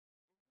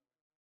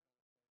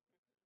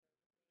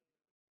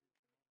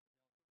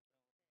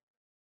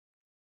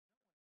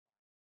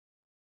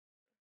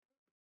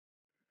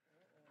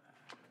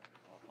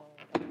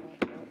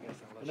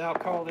I now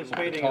call this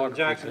meeting of the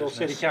Jacksonville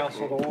City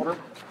Council to order.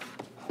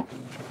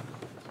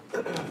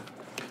 We're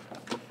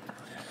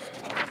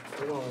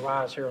going to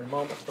rise here in a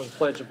moment for the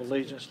Pledge of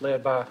Allegiance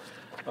led by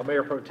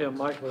Mayor Pro Tem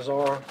Mike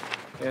Lazar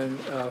and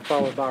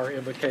followed by our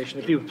invocation.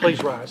 If you would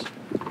please rise.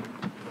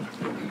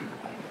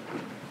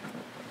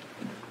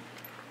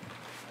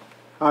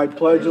 I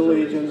pledge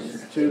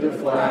allegiance to the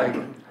flag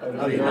of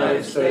the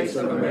United States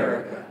of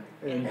America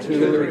and to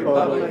the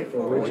republic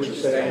for which it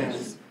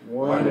stands,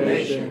 one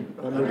nation,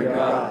 under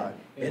God,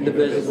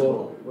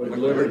 indivisible, with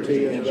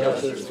liberty and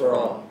justice for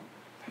all.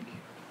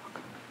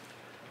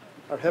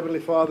 Our Heavenly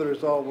Father,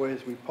 as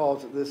always, we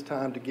pause at this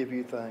time to give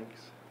you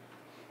thanks.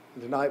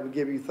 And tonight we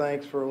give you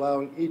thanks for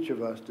allowing each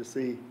of us to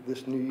see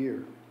this new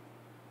year.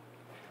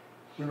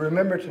 We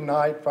remember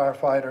tonight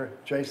firefighter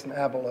Jason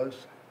Abelos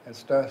and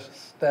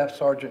Staff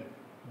Sergeant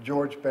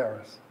George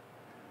Barris,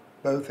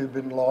 both who've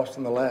been lost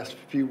in the last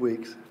few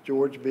weeks,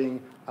 George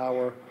being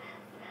our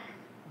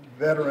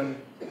veteran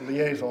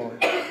liaison.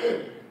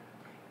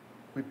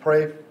 We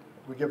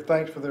give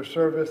thanks for their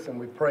service, and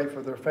we pray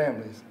for their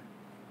families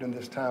in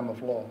this time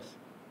of loss.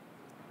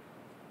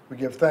 We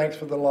give thanks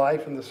for the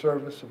life and the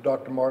service of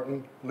Dr.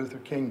 Martin Luther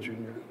King,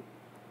 Jr.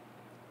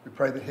 We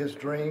pray that his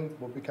dream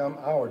will become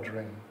our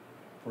dream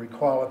for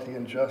equality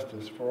and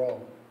justice for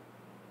all.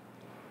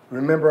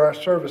 Remember our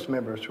service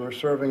members who are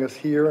serving us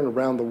here and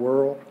around the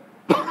world.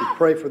 We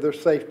pray for their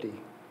safety,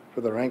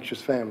 for their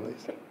anxious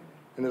families.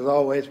 And as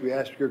always, we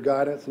ask your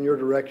guidance and your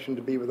direction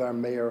to be with our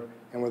mayor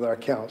and with our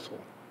council.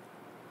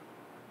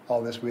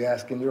 All this we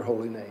ask in your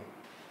holy name.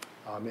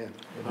 Amen.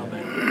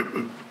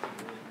 Amen.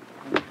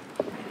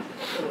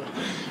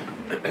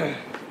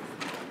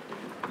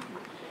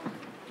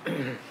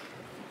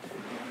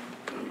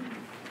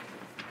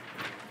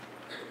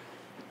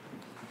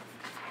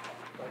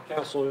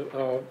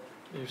 Council,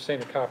 you've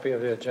seen a copy of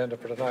the agenda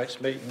for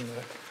tonight's meeting.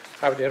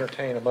 I would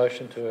entertain a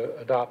motion to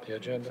adopt the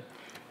agenda.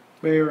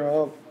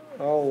 Mayor,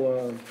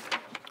 I'll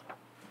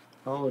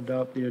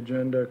adopt the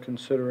agenda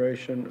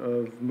consideration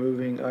of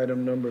moving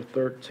item number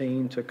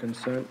 13 to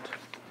consent.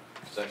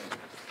 Second.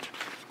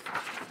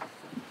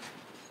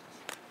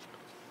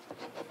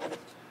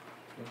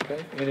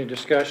 Okay, any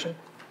discussion?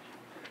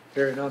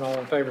 Hearing none, all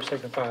in favor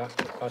signify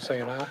by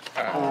saying aye.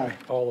 Aye.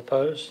 All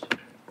opposed?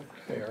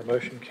 Okay, our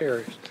motion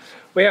carries.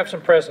 We have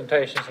some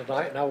presentations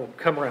tonight, and I will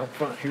come around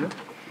front here.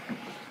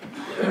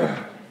 And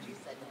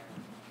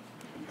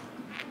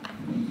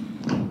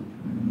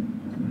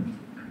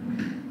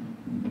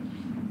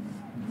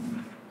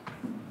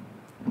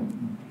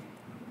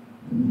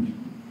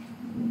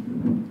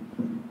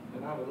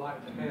I would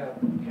like to have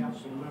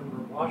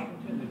Councilmember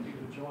Washington, if you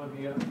would join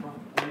me up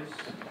front, please.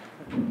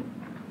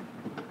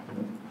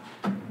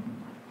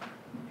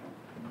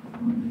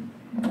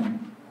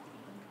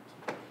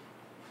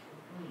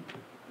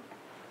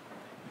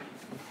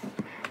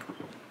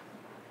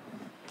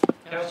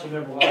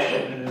 Councilmember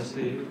Washington is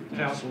the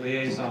council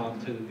liaison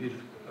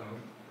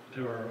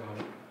to our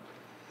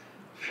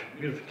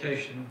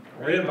beautification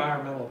or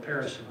environmental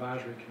appearance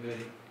advisory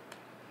committee.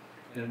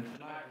 And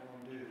tonight we're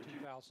going to do the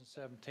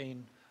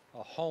 2017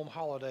 home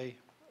holiday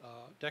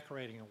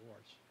decorating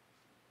awards.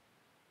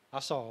 I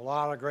saw a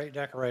lot of great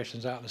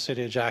decorations out in the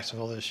city of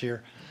Jacksonville this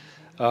year.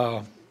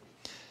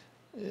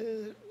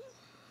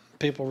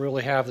 People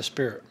really have the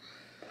spirit.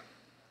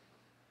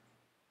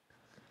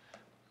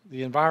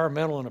 The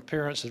Environmental and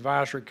Appearance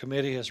Advisory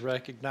Committee has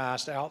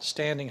recognized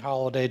outstanding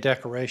holiday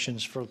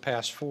decorations for the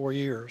past 4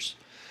 years.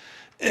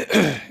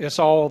 It's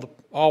all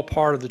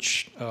part of the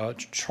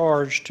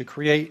charge to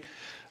create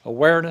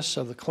awareness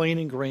of the clean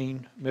and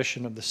green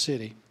mission of the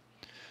city.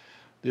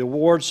 The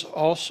awards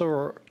also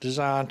are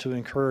designed to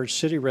encourage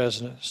city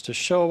residents to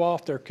show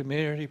off their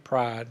community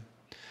pride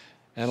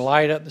and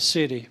light up the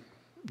city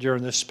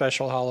during this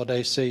special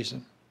holiday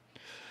season.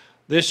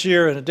 This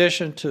year, in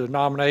addition to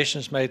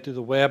nominations made through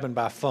the web and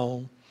by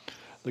phone,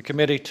 the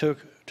committee took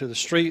to the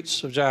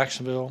streets of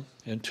Jacksonville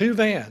in 2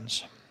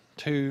 vans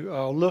to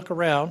look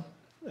around.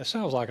 It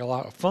sounds like a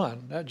lot of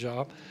fun, that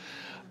job,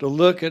 to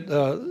look at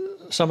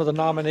some of the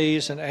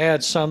nominees and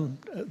add some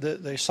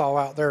that they saw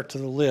out there to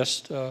the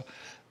list. It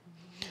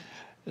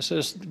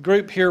says the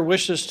group here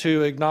wishes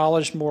to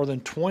acknowledge more than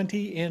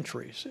 20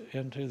 entries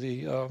into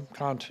the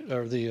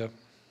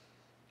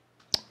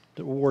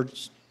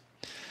awards.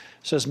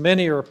 It says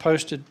many are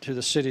posted to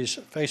the city's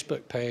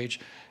Facebook page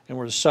and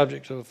were the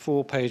subject of a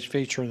full-page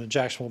feature in the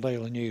Jacksonville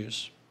Daily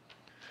News.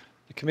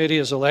 The committee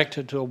is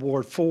elected to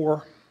award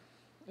 4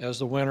 as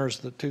the winners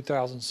of the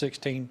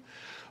 2016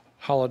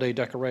 Holiday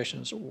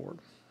Decorations Award.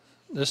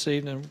 This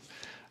evening,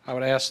 I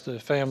would ask the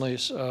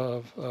families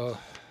of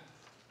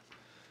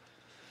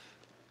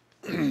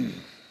the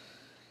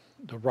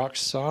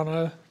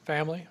Roxana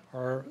family,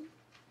 are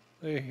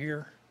they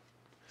here?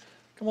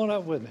 Come on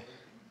up with me.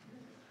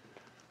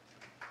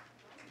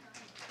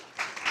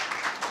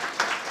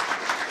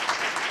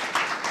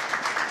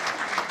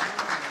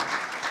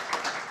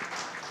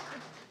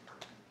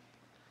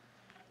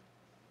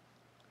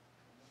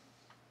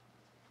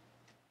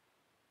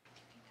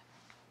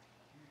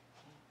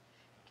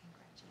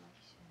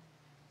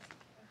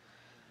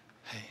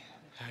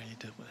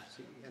 doing?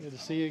 Good to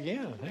see you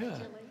again, yeah.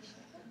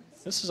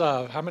 This is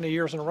how many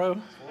years in a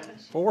row?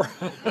 4?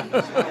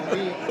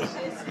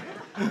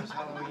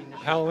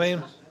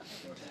 Halloween.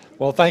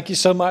 Well, thank you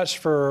so much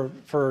for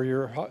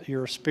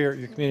your spirit,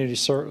 your community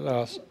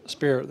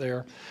spirit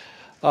there.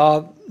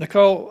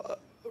 Nicole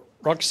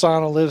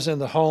Roxana lives in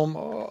the home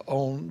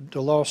on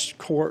Delos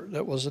Court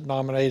that was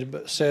nominated,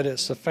 but said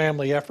it's a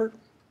family effort,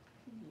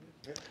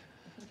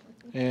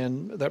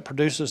 and that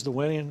produces the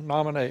winning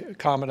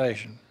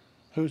accommodation.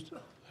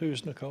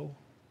 Who's Nicole?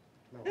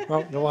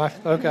 Oh, the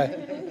wife.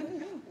 Okay.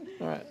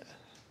 All right.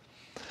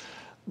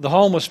 The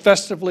home was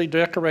festively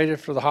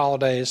decorated for the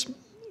holidays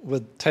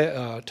with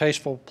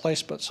tasteful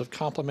placements of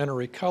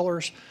complementary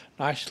colors,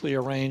 nicely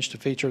arranged to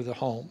feature the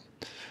home.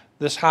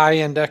 This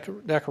high-end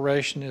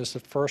decoration is the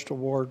first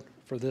award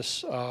for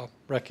this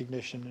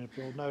recognition. And if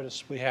you'll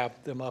notice, we have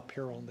them up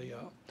here on the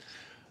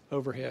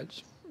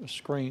overheads,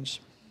 screens.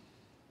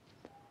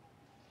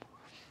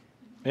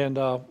 And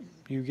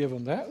you give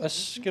them that.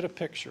 Let's get a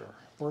picture.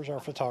 Where's our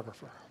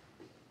photographer?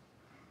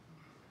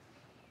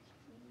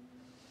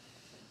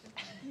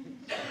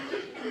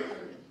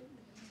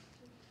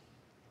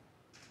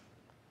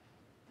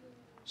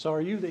 So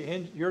are you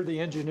you're the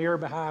engineer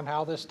behind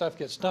how this stuff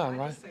gets done,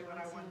 right? I just say what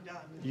I want done.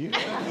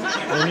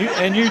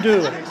 And you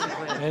do it.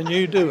 And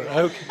you do it.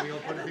 Okay. We'll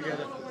put it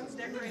together.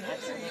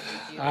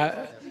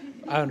 I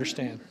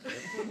understand.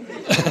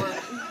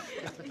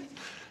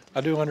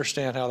 I do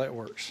understand how that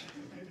works.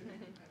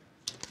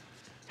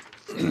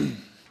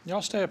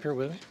 Y'all stay up here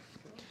with me.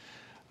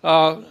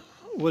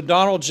 Would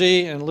Donald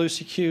G. and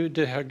Lucy Q.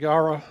 de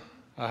Hagara,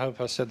 I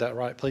hope I said that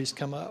right, please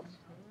come up.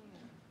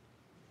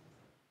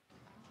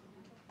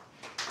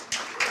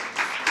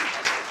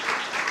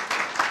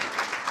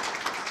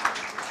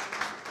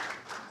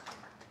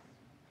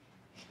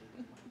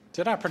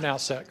 Did I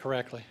pronounce that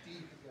correctly?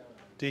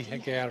 De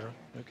Hagara.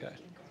 Okay.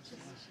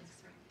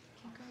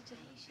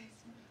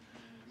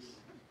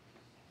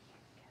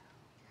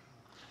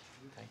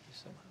 Thank you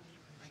so much.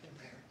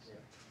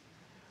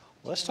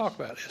 Let's talk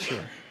about this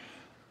here.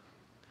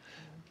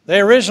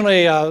 They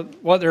originally,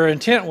 what their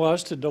intent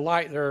was to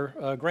delight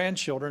their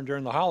grandchildren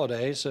during the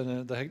holidays,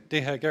 and the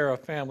De Hagara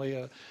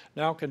family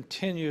now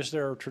continues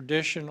their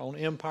tradition on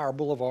Empire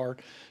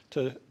Boulevard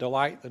to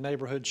delight the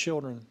neighborhood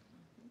children.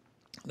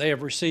 They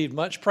have received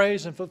much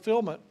praise and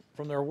fulfillment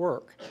from their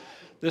work.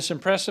 This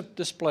impressive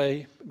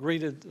display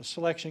greeted the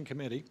selection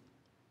committee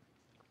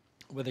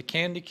with a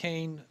candy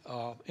cane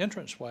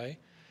entranceway,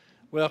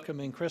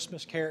 welcoming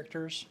Christmas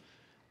characters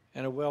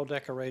and a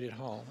well-decorated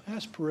home.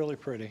 That's really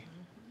pretty.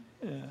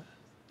 Yeah,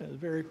 that's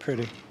very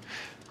pretty.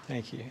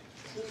 Thank you.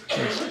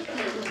 Yes.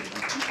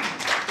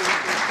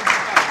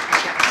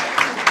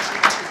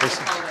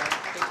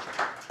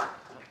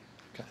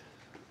 Okay.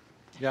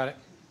 Got it?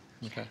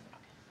 Okay.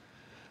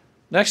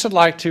 Next, I'd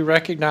like to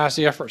recognize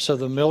the efforts of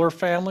the Miller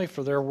family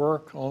for their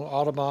work on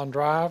Audubon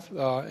Drive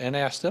and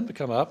ask them to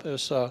come up.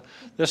 This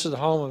is the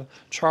home of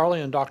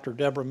Charlie and Dr.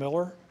 Deborah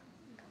Miller.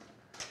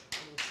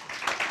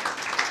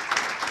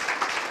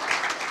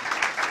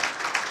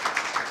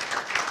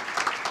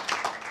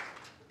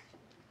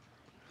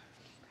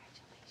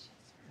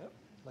 Yep,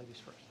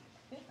 ladies first.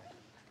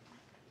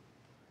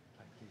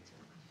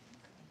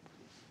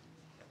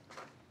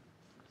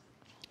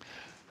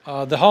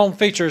 The home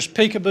features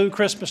peekaboo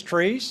Christmas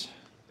trees.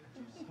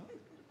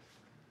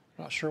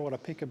 Not sure what a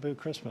peekaboo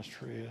Christmas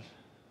tree is.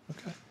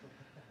 Okay.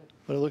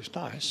 But it looks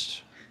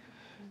nice.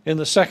 In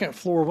the second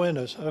floor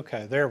windows.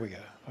 Okay, there we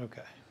go.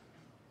 Okay.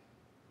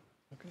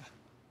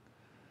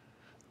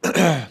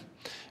 Okay.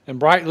 And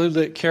brightly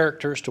lit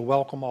characters to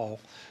welcome all.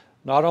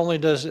 Not only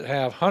does it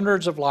have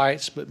hundreds of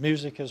lights, but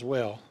music as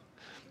well.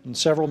 And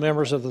several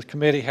members of the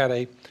committee had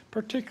a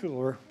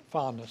particular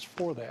fondness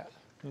for that.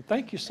 And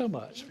thank you so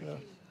much.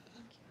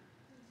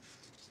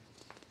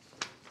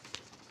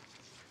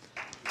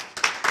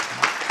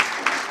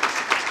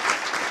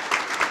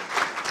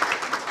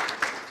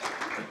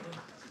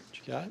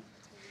 Got it?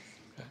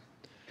 Okay.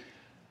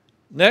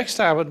 Next,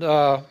 I would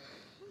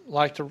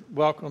like to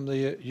welcome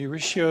the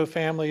Euricio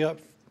family up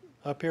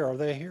here. Are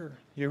they here?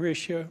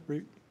 Euricio?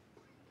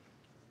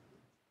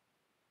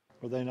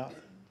 Were they not?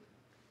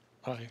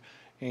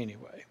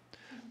 Anyway,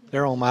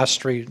 they're on my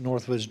street,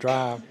 Northwoods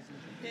Drive.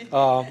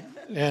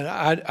 And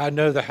I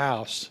know the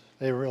house.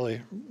 They really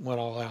went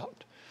all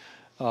out.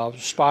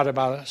 Spotted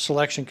by the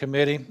selection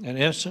committee and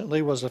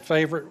instantly was a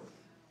favorite.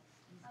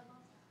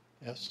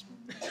 Yes.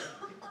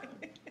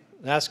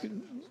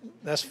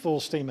 That's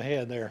full steam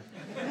ahead there.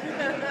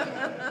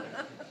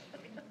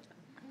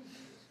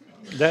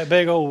 That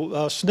big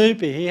old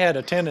Snoopy, he had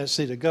a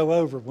tendency to go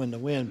over when the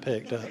wind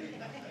picked up.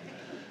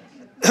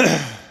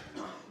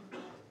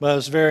 But it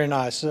was very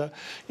nice. The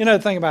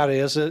thing about it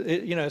is,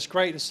 it's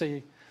great to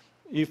see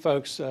you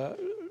folks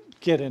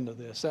get into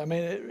this. I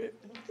mean,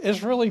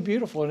 it's really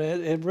beautiful, and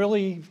it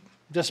really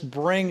just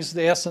brings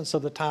the essence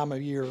of the time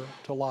of year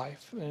to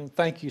life. And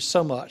thank you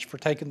so much for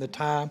taking the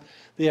time,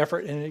 the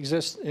effort, and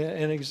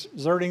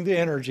exerting the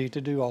energy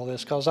to do all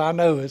this, because I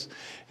know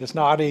it's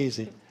not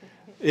easy,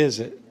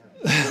 is it?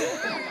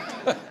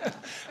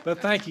 But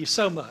thank you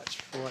so much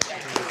for what you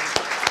did.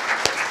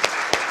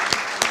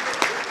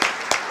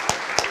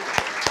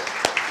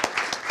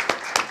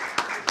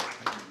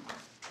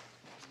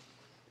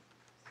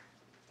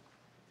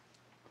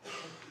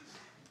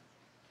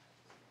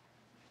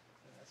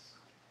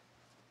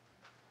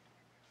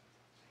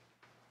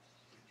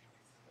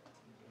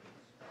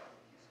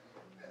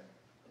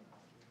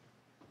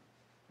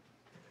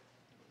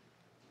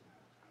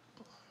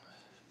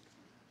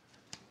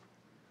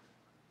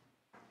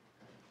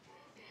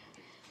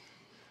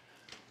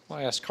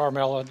 I asked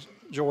Carmela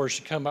George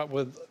to come up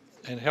with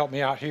and help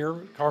me out here.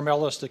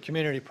 Carmela is the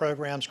Community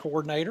Programs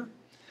Coordinator.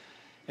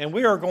 And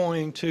we are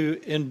going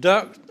to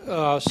induct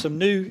some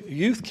new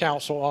Youth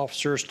Council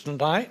officers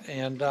tonight.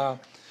 And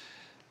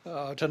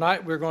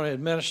tonight we're going to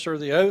administer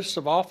the oaths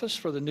of office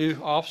for the new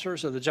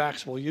officers of the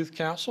Jacksonville Youth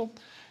Council.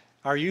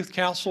 Our Youth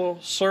Council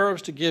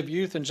serves to give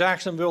youth in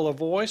Jacksonville a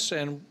voice.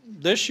 And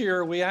this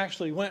year we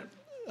actually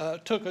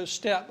took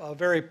a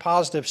very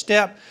positive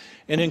step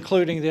in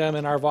including them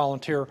in our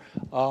volunteer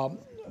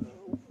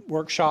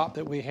workshop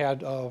that we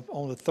had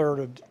on the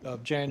 3rd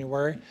of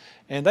January.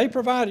 And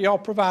y'all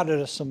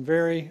provided us some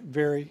very,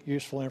 very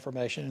useful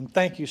information. And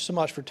thank you so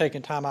much for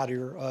taking time out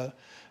of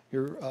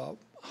your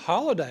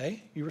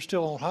holiday. You were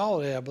still on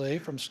holiday, I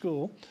believe, from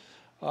school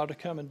to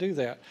come and do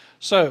that.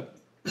 So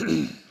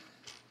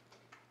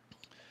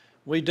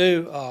we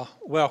do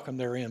welcome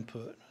their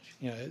input.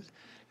 You know,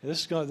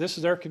 this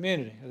is their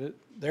community.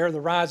 They're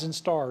the rising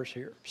stars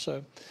here.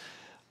 So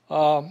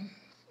let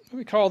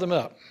me call them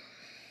up.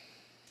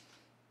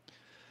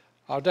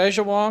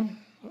 Aldejawan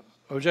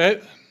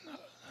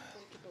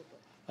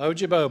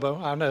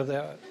Ojibobo, I know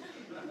that.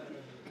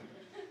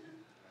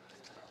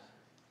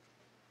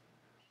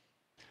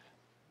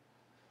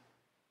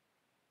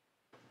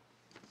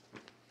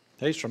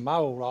 He's from my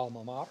old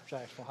alma mater,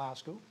 Jacksonville High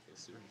School.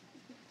 Yes, sir.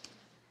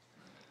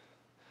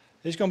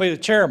 He's going to be the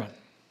chairman.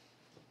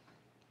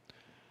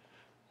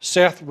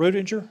 Seth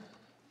Rutlinger,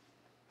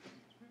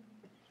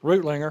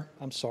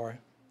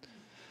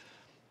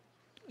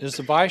 is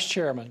the vice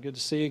chairman. Good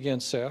to see you again,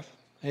 Seth.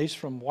 He's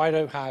from White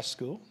Oak High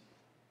School.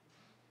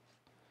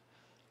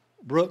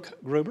 Brooke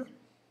Gruber.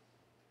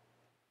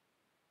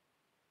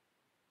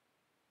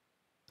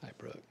 Hi,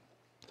 Brooke.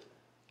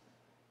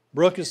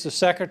 Brooke is the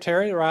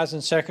secretary, the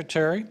rising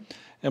secretary,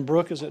 and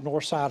Brooke is at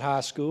Northside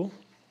High School.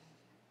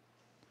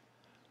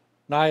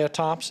 Nia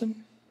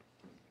Thompson.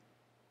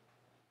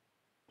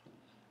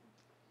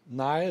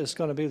 Nia is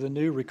going to be the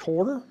new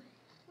recorder,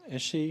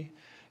 and she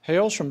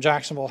hails from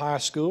Jacksonville High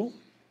School.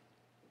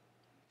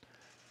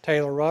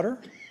 Taylor Rudder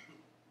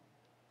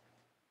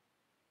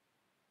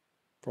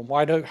from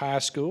White Oak High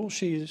School.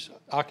 She's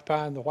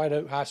occupying the White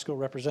Oak High School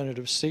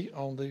representative seat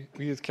on the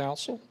Youth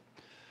Council.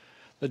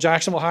 The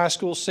Jacksonville High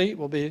School seat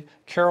will be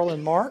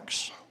Carolyn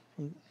Marks.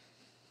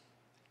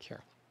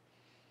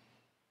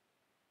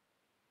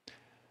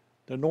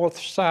 The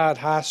Northside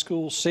High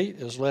School seat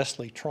is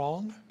Leslie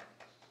Trong.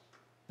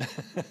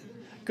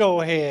 Go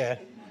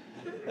ahead.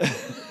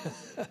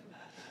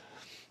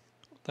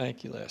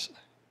 Thank you, Leslie.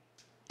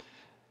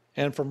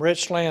 And from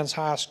Richlands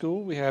High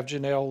School, we have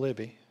Janelle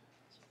Libby.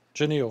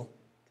 Janelle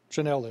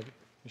Libby.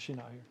 Is she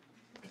not here?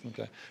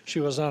 Okay.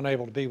 She was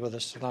unable to be with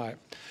us tonight.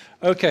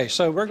 Okay,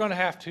 so we're going to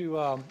have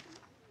to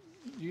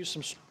use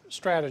some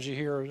strategy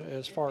here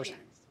as far as,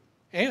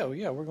 oh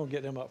yeah, we're going to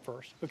get them up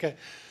first. Okay.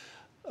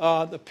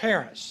 The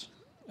parents.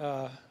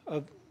 I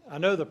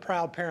know the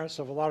proud parents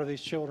of a lot of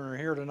these children are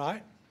here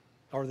tonight,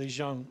 or these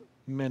young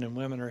men and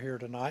women are here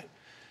tonight.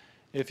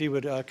 If you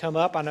would come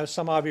up, I know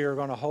some of you are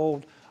going to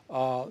hold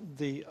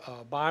the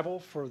Bible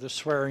for the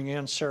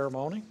swearing-in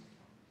ceremony.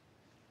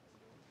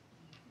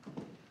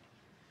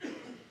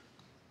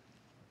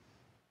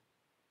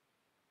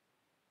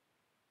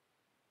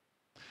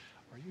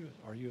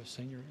 Are you a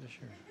senior this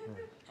year? Or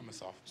I'm a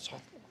sophomore.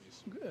 sophomore?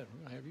 Good.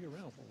 We're going to have you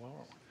around for a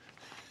while.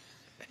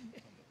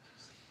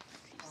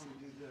 How we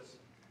do this,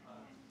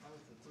 how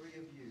the three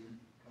of you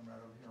come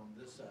right over here on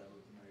this side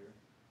with the mayor,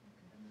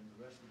 and then the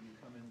rest of you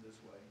come in this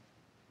way.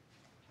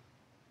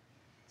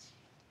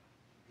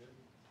 Good?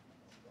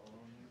 All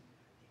on you?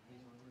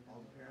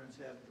 All the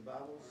parents have the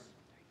Bibles?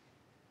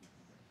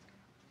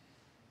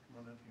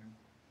 Come on up here.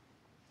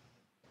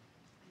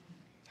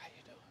 How you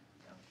doing?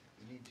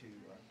 You need to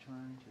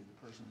turn to the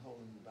person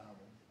holding the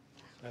Bible.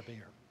 That'd be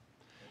here.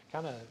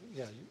 Kind of,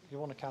 yeah, you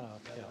want to kind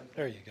of, yeah,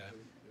 there you go.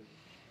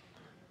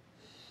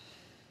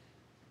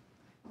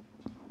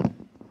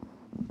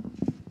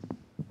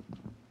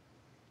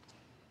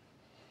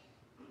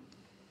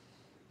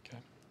 Okay,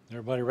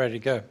 everybody ready to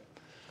go?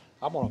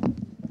 I'm going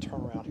to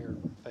turn around here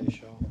and face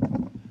y'all.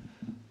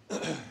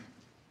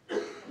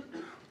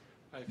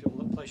 If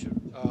you'll place your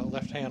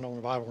left hand on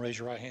the Bible, raise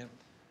your right hand,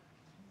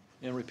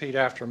 and repeat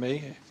after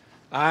me.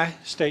 I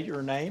state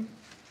your name.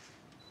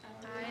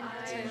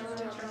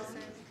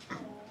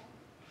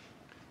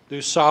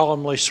 Do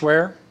solemnly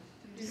swear.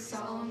 Do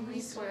solemnly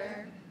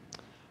swear.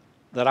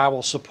 That I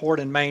will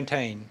support and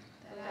maintain.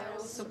 That I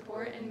will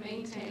support and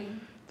maintain.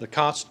 The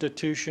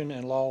Constitution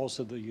and laws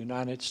of the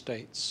United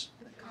States.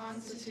 The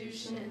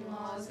Constitution and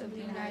laws of the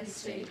United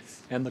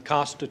States and the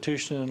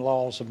Constitution and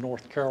laws of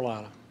North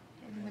Carolina,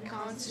 and the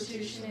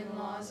Constitution and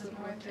laws of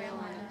North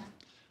Carolina,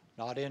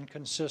 not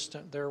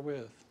inconsistent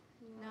therewith,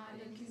 not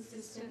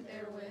inconsistent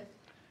therewith,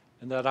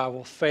 and that I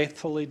will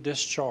faithfully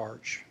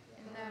discharge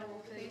and that I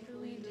will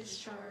faithfully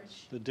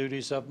discharge the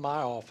duties of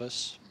my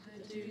office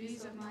the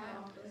duties of my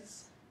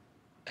office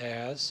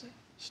as,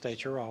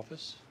 state your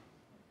office,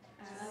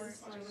 as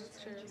Vice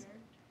Chair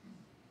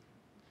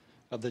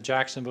of the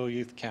Jacksonville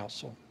Youth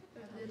Council,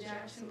 of the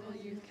Jacksonville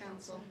Youth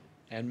Council,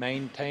 and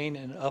maintain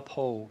and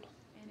uphold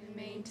and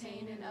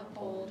maintain and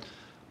uphold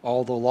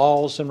all the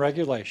laws and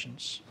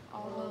regulations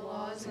all the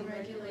laws and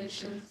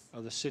regulations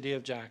of the city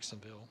of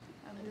Jacksonville.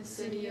 of the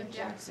city of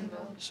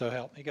Jacksonville. So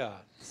help me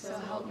God. So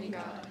help me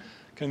God.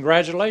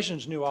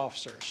 Congratulations, new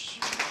officers.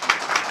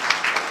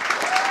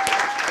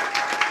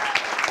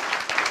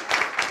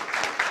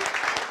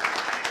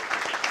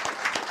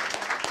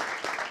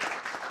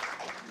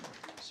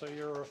 So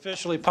you're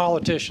officially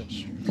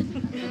politicians.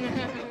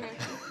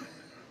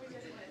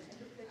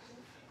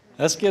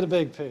 Let's get a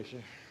big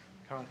picture.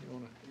 Connie, you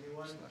want to?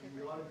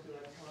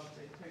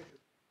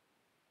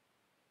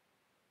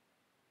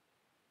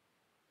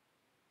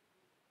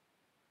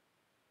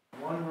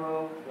 One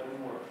row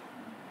doesn't work.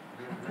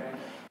 Okay?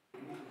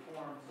 We need to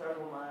form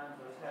several lines.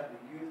 Let's have the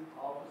youth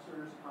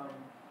officers come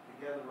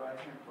together right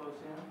here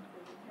close in.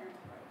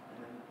 And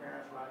then the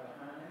parents right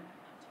behind them.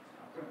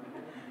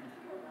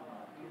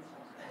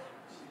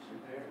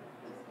 There.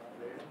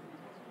 There.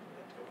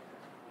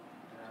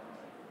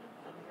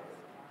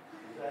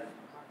 Is that,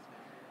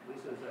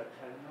 Lisa, is that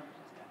tight enough?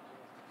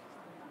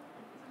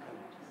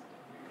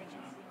 They can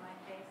see my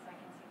face, I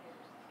can see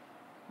theirs.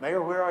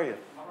 Mayor, where are you?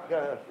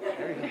 There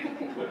you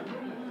go.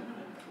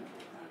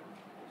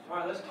 All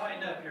right, let's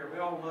tighten up here. We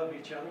all love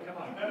each other. Come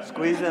on.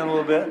 Squeeze in a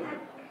little bit.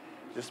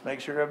 Just make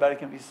sure everybody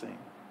can be seen.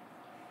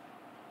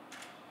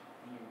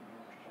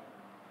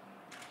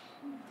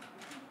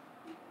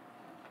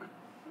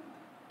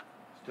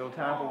 Still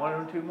time for one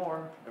or two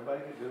more.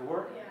 Everybody good? Did it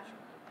work? Yeah.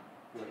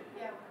 Good.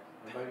 Yeah.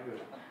 Everybody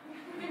good?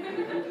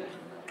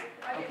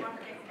 I didn't want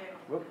to take it.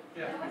 Whoop.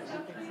 Yeah.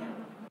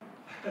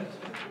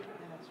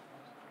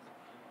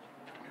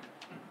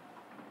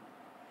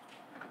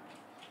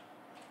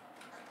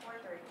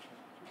 4:30.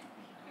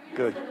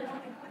 Good.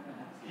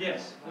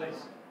 Yes,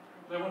 please.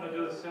 They want to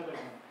do a silly one.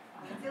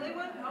 Silly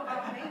one? How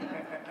about me?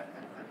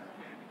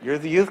 You're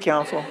the youth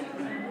council. So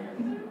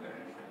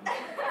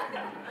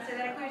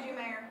that includes you,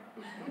 Mayor.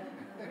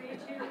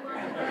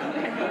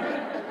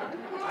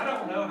 I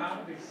don't know how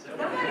to be silly.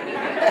 Somewhere.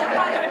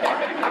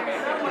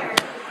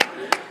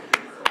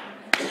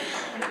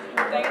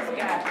 Thanks,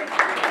 God.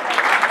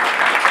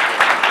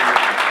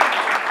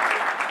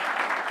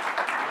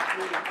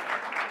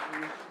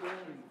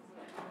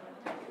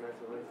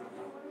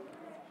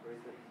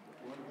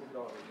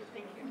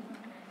 Thank you.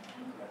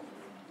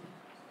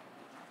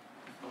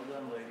 Well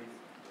done, ladies.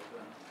 Well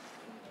done.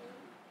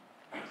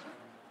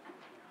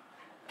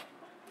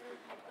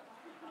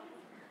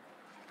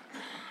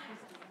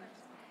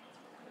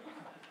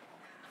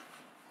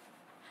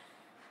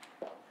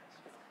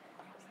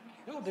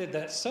 Y'all did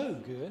that so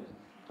good.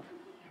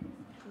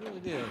 Really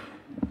did.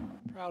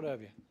 Proud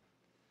of you.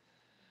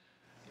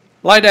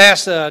 I'd like to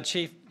ask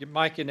Chief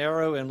Mike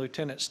Yanero and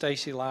Lieutenant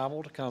Stacy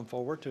Lible to come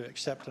forward to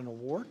accept an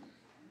award.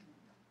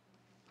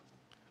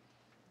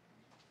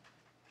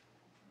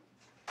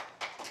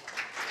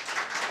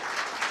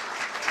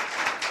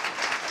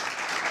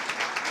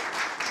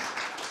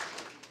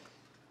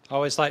 I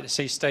always like to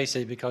see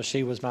Stacy because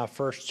she was my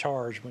first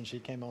charge when she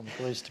came on the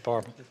police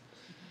department.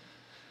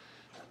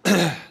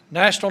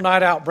 National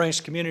Night Out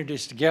brings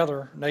communities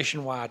together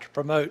nationwide to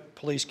promote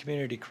police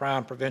community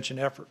crime prevention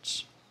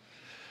efforts.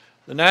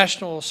 The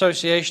National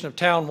Association of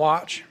Town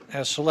Watch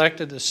has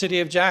selected the City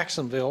of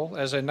Jacksonville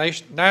as a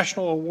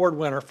national award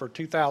winner for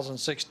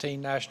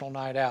 2016 National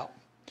Night Out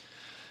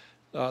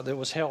that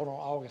was held on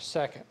August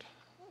 2nd,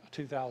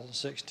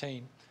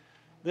 2016.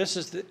 This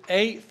is the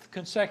 8th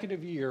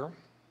consecutive year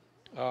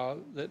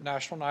that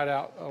National Night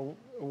Out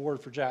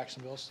Award for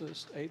Jacksonville. So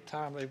it's the 8th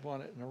time they've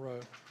won it in a row.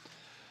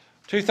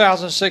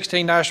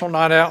 2016 National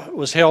Night Out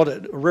was held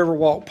at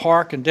Riverwalk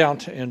Park in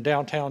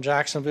downtown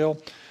Jacksonville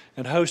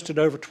and hosted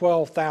over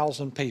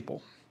 12,000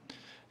 people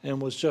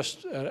and was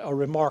just a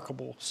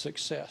remarkable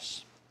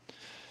success.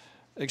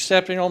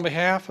 Accepting on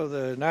behalf of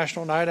the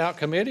National Night Out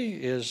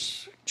Committee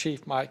is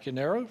Chief Mike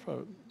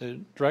Yanero, the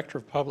Director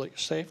of Public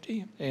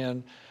Safety,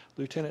 and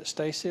Lieutenant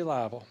Stacy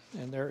Lible.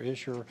 And there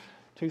is your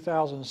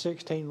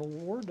 2016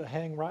 award to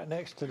hang right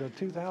next to the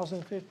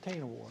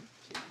 2015 award.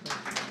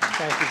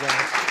 Thank you,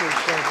 guys.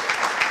 Appreciate it.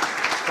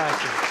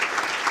 Thank you.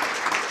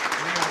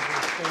 You're not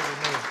going to stay with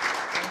me.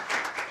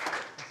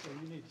 So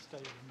you need to stay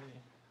with me.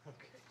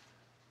 Okay.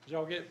 Did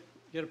y'all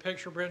get a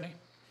picture, Brittany?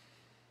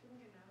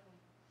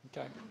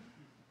 Okay.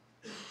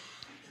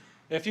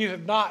 If you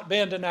have not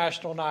been to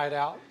National Night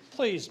Out,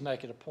 please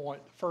make it a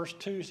point. The first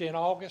Tuesday in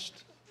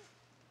August,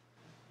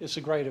 it's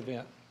a great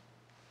event.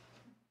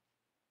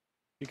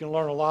 You can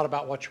learn a lot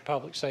about what your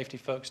public safety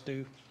folks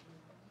do.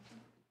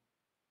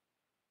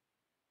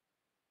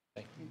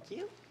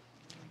 Thank you.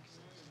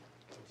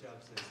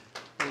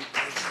 Can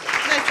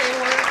I say a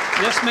word?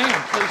 Yes,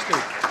 ma'am, please do.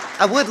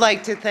 I would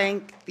like to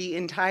thank the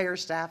entire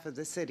staff of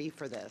the city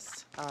for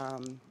this,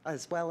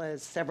 as well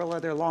as several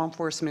other law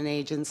enforcement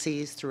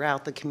agencies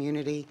throughout the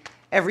community.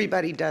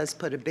 Everybody does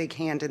put a big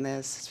hand in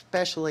this,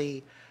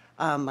 especially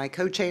my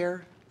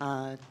co-chair,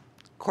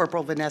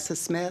 Corporal Vanessa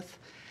Smith,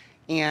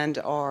 and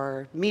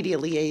our media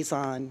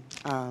liaison,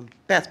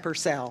 Beth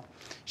Purcell.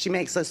 She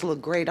makes us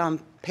look great on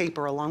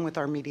paper, along with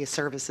our media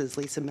services,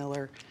 Lisa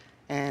Miller,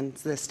 and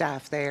the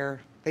staff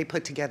there. They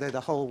put together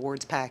the whole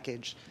awards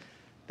package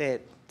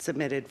that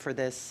submitted for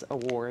this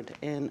award.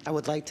 And I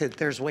would like to,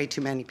 there's way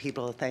too many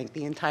people to thank.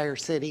 The entire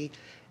city,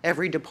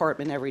 every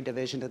department, every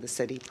division of the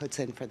city puts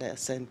in for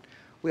this. And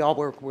we all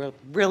work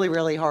really,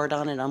 really hard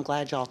on it. I'm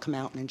glad y'all come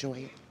out and enjoy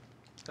it.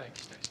 Thank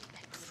you, Stacy.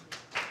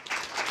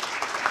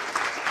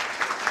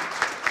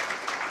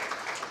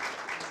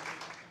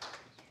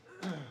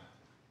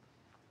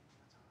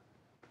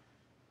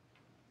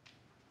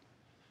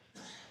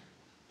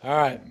 All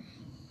right,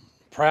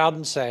 proud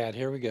and sad,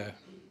 here we go.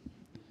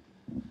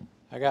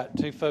 I got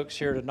two folks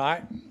here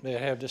tonight that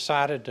have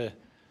decided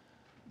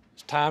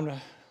it's time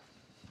to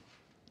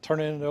turn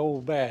in the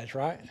old badge,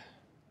 right?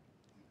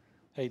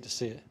 Hate to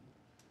see it.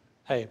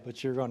 Hey,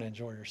 but you're going to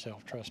enjoy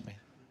yourself, trust me.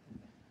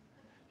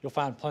 You'll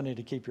find plenty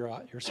to keep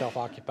yourself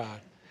occupied.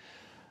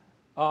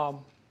 I'm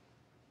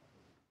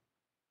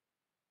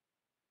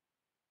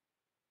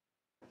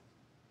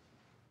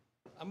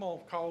going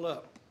to call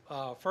up,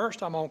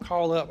 first I'm going to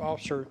call up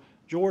Officer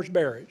George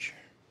Berridge.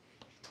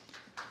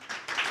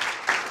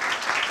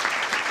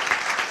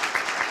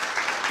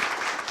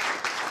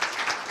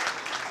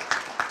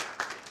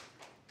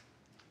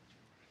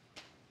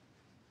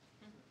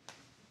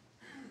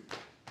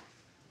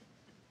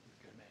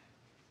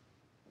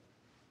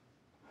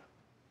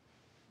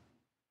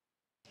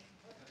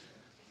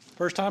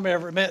 First time I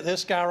ever met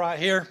this guy right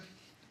here,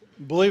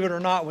 believe it or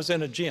not, was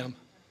in a gym.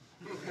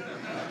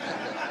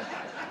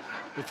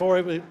 Before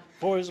he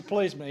was a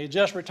policeman. He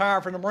just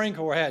retired from the Marine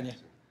Corps, hadn't you?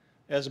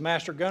 As a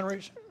master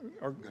gunnery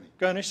or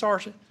gunny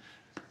sergeant.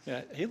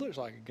 Yeah, he looks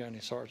like a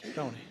gunny sergeant,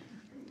 don't he?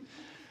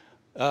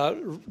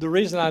 The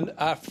reason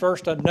I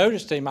first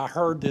noticed him, I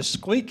heard this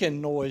squeaking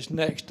noise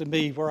next to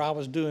me where I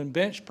was doing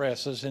bench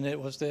presses, and it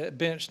was that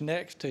bench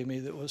next to me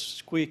that was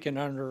squeaking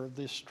under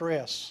the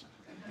stress.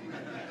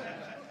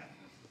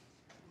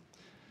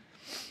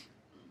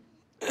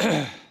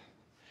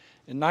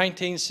 In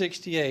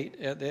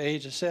 1968, at the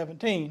age of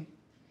 17,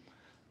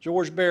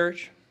 George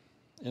Berridge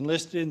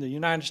enlisted in the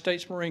United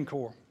States Marine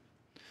Corps.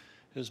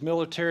 His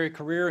military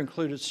career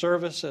included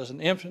service as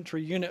an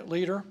infantry unit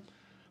leader,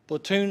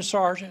 platoon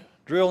sergeant,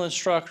 drill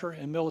instructor,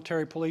 and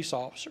military police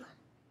officer.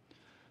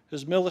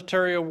 His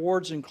military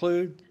awards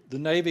include the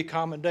Navy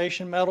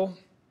Commendation Medal,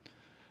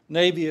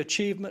 Navy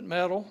Achievement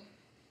Medal,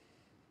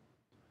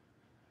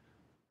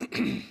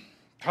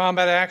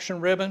 Combat Action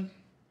Ribbon,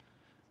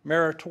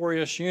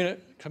 Meritorious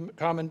Unit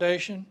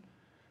Commendation,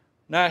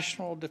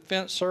 National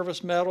Defense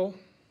Service Medal,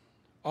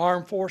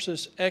 Armed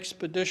Forces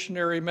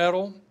Expeditionary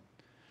Medal,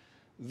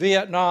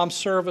 Vietnam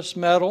Service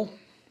Medal,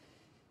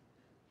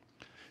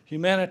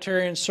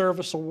 Humanitarian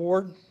Service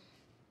Award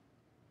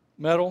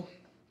Medal,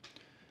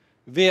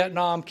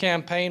 Vietnam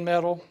Campaign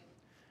Medal,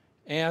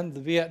 and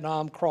the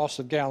Vietnam Cross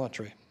of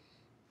Gallantry.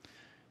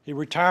 He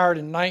retired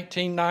in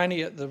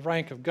 1990 at the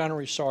rank of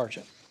gunnery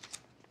sergeant.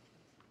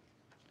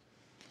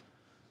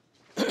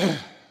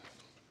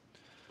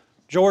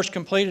 George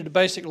completed the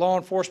basic law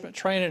enforcement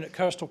training at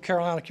Coastal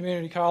Carolina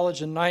Community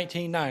College in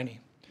 1990,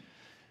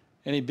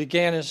 and he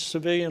began his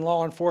civilian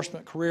law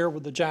enforcement career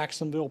with the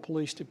Jacksonville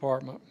Police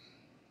Department.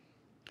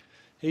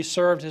 He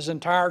served his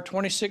entire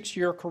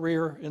 26-year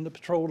career in the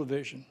Patrol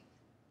Division.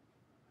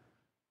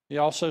 He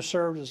also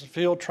served as a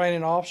field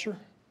training officer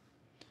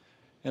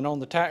and on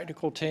the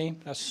tactical team,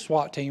 that's a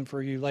SWAT team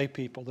for you lay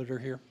people that are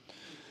here,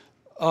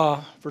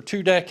 for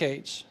 2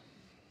 decades.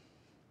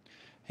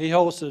 He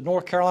holds the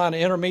North Carolina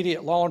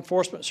Intermediate Law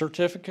Enforcement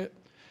Certificate,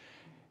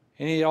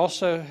 and he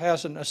also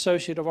has an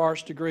Associate of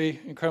Arts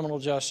degree in Criminal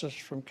Justice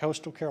from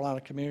Coastal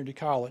Carolina Community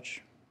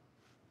College.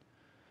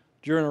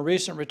 During a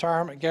recent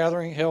retirement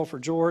gathering held for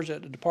George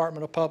at the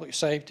Department of Public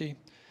Safety,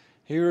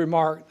 he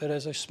remarked that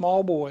as a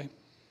small boy,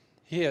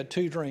 he had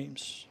 2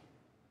 dreams: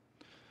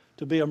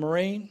 to be a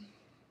Marine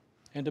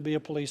and to be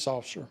a police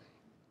officer.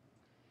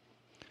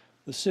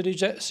 The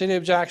city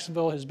of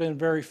Jacksonville has been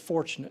very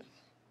fortunate,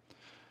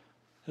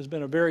 has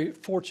been a very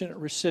fortunate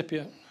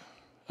recipient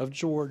of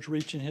George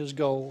reaching his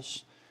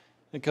goals,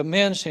 and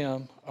commends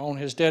him on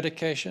his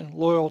dedication,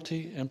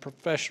 loyalty, and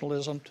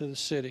professionalism to the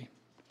city.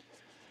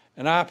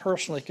 And I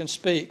personally can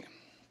speak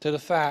to the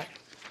fact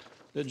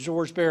that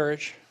George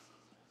Berridge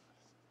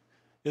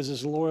is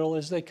as loyal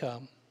as they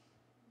come.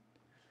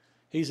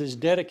 He's as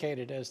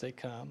dedicated as they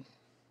come.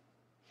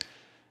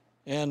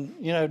 And,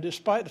 you know,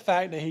 despite the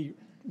fact that he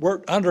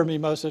worked under me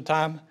most of the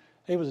time,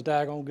 he was a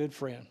daggone good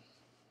friend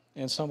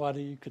and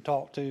somebody you could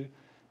talk to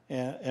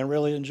and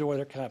really enjoy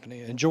their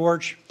company. And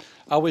George,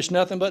 I wish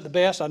nothing but the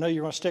best. I know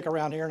you're going to stick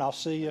around here, and I'll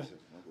see you.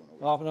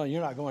 Oh, no,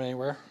 you're not going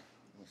anywhere.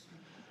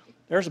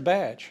 There's a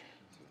badge.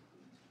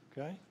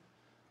 Okay?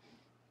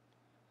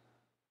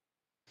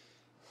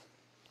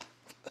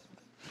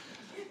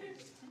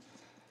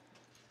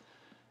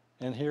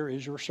 And here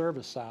is your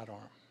service sidearm.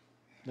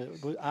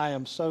 I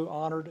am so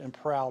honored and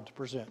proud to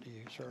present to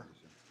you, sir.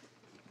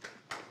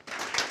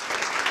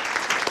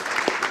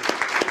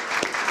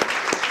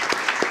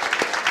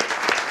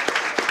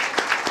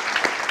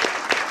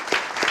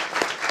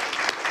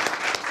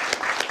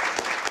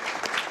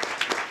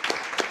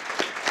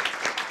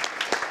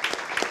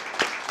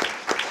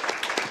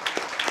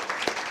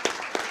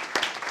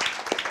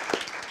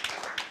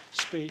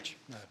 Speech?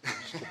 No.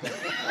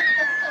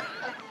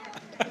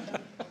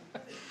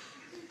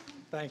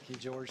 Thank you,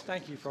 George.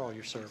 Thank you for all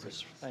your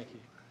service. Thank you.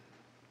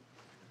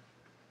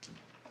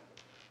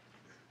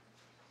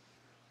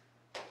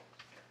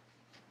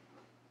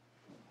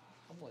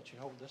 I'm gonna let you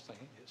hold this thing.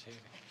 It's heavy.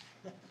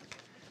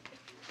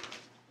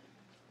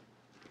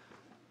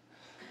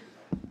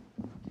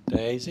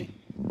 Daisy,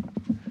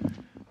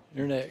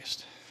 you're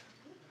next.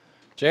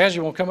 Jazz,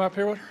 you want to come up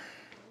here with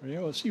her? You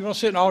want to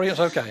sit in the audience?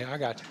 Okay, I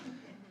got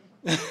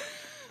you.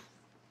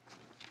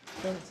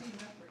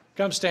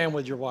 Come stand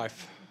with your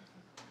wife.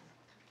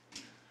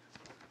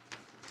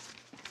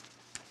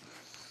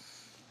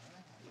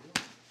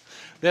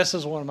 This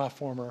is one of my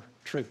former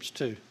troops,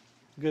 too.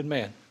 Good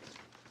man.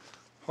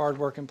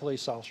 Hard-working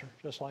police officer,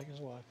 just like his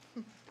wife.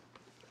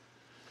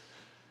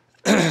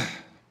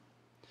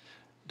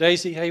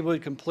 Daisy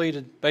Haywood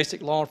completed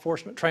basic law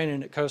enforcement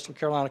training at Coastal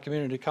Carolina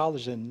Community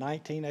College in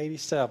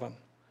 1987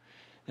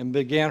 and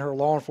began her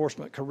law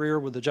enforcement career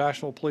with the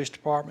Jacksonville Police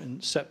Department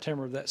in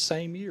September of that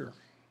same year.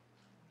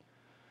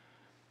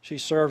 She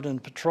served in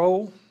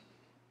patrol,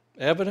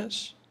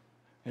 evidence,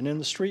 and in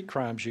the street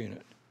crimes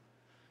unit.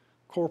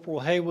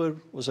 Corporal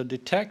Haywood was a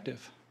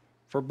detective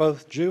for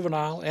both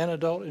juvenile and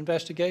adult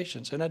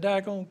investigations, and a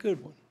daggone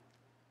good one.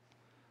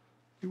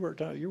 You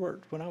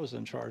worked when I was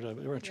in charge of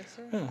it, weren't you?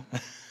 Yes,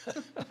 sir.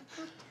 Yeah.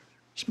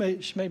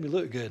 She made me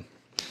look good.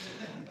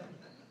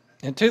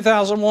 In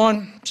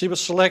 2001, she was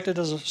selected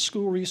as a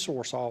school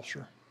resource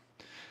officer.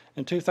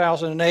 In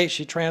 2008,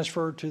 she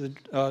transferred to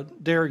the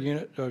DARE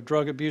unit,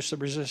 Drug Abuse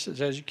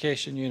Resistance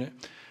Education unit,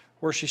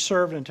 where she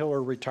served until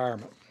her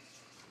retirement.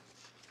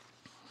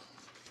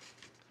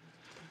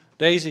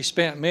 Daisy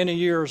spent many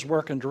years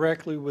working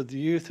directly with the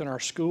youth in our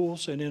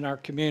schools and in our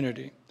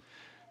community,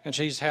 and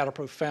she's had a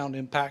profound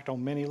impact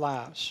on many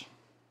lives.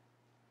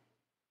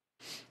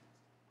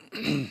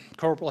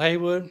 Corporal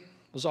Haywood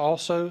was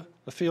also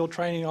a field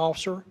training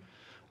officer,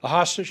 a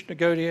hostage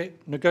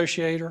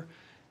negotiator,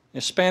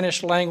 and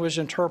Spanish language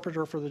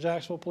interpreter for the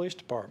Jacksonville Police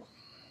Department.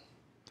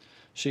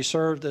 She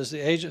served as the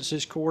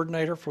agency's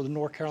coordinator for the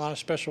North Carolina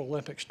Special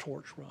Olympics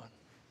torch run.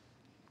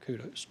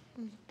 Kudos.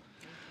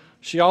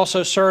 She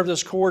also served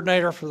as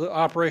coordinator for the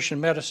Operation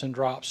Medicine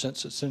Drop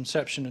since its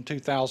inception in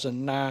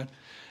 2009.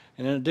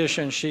 And in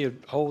addition, she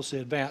holds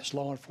the Advanced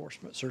Law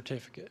Enforcement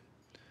Certificate.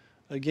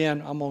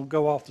 Again, I'm going to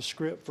go off the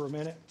script for a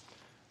minute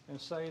and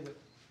say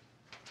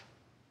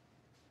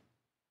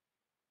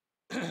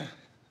that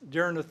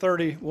during the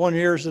 31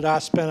 years that I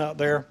spent out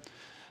there,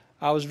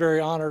 I was very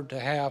honored to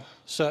have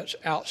such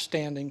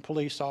outstanding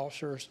police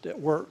officers that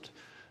worked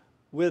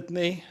with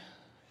me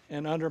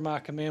and under my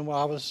command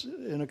while I was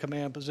in a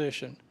command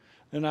position.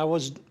 And I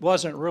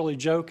wasn't really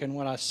joking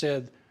when I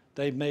said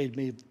they made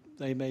me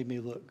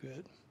look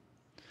good.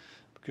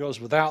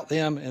 Because without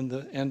them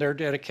and their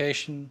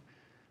dedication,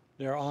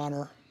 their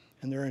honor,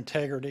 and their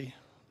integrity,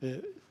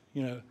 I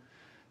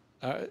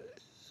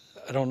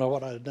don't know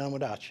what I'd have done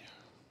without you.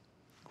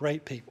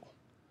 Great people.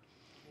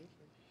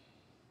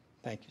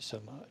 Thank you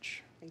so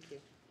much. Thank you.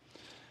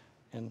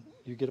 And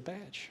you get a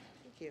badge.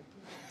 Thank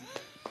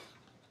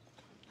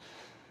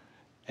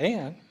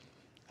you.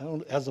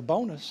 And as a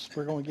bonus,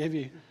 we're going to give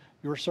you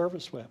your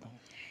service weapon.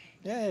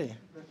 Yay.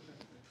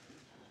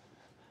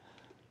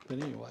 But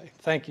anyway,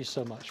 thank you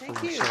so much for your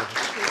service.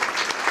 Thank you.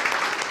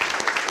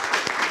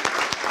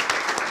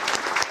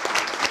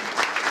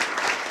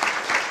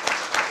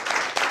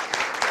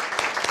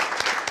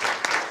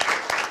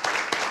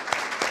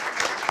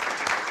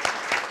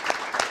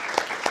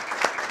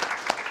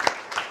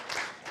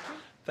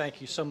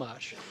 Thank you so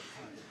much.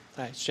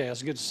 Thanks,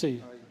 Chaz. Good to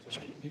see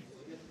you.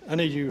 I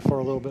need you for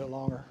a little bit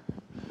longer.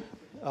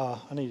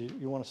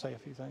 You want to say a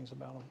few things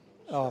about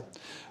them?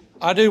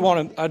 I do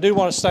want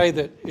to say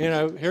that,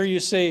 here you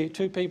see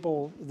two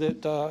people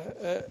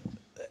that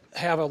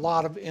have a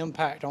lot of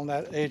impact on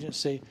that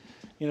agency.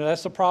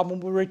 That's the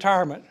problem with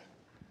retirement.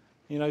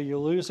 You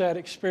lose that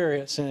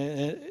experience,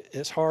 and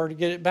it's hard to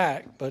get it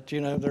back. But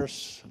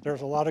there's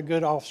a lot of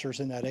good officers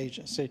in that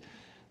agency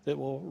that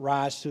will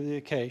rise to the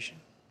occasion.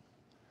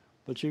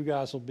 But you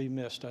guys will be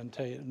missed. I can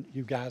tell you,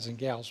 you guys and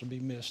gals will be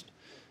missed.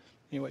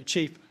 Anyway,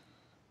 Chief.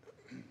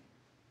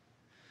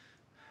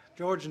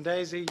 George and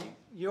Daisy,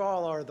 you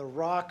all are the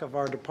rock of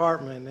our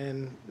department,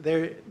 and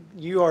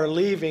you are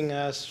leaving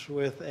us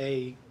with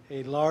a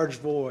large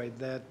void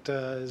that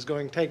is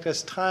going to take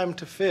us time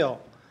to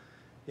fill.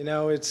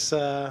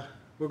 We're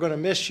going to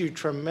miss you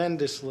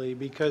tremendously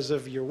because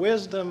of your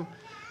wisdom,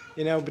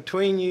 You know,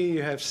 between you,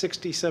 you have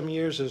 60-some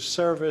years of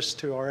service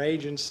to our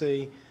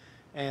agency,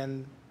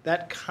 and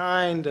that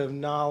kind of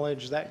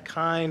knowledge, that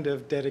kind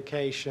of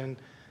dedication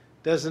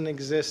doesn't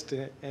exist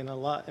in a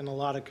lot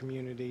of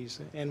communities,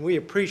 and we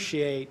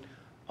appreciate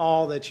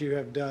all that you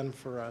have done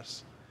for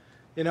us.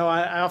 You know,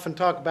 I often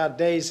talk about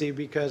Daisy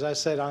because I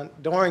said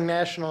during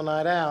National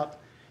Night Out,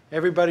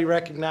 everybody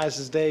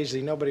recognizes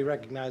Daisy, nobody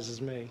recognizes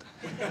me.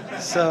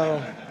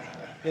 So,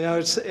 you know,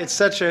 it's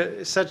such,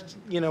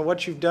 you know,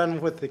 what you've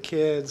done with the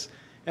kids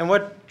and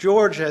what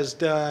George has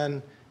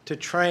done to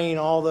train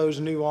all those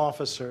new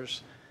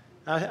officers.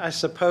 I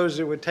suppose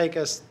it would take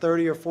us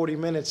 30 or 40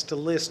 minutes to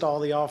list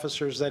all the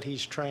officers that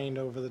he's trained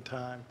over the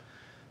time.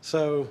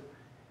 So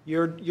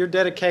your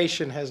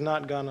dedication has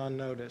not gone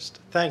unnoticed.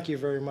 Thank you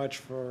very much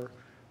for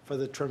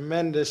the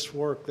tremendous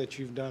work that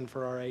you've done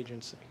for our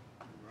agency.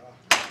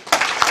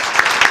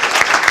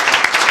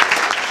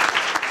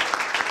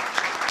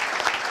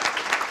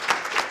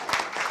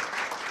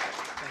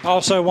 I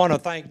also want to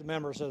thank the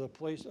members of the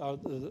police,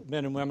 the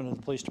men and women of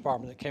the police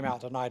department that came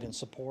out tonight in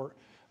support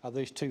of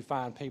these two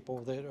fine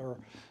people that are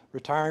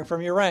retiring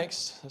from your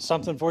ranks. It's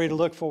something for you to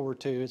look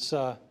forward to. It's,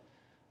 you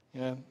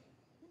know,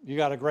 you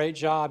got a great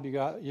job. You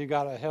got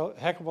a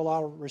heck of a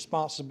lot of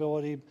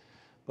responsibility,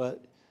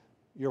 but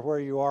you're where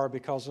you are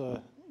because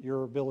of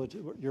your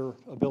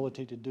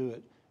ability to do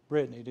it.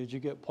 Brittany, did you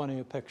get plenty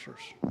of pictures?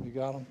 You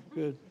got them?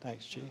 Good.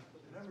 Thanks, Chief.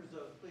 The members of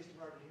the police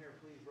department here,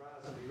 please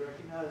rise and be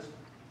recognized.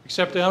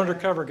 Except the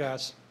undercover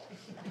guys.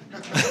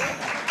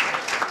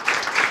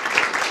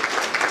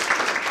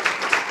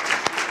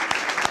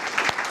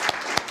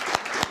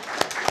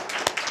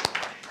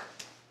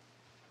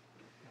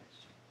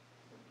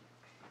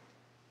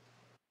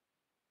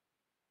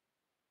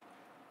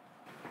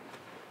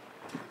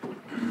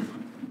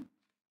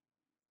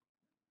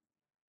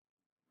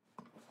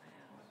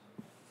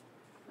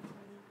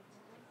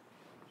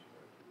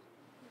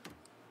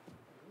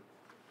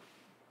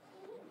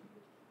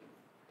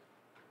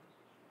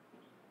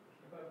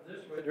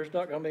 There's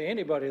not going to be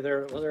anybody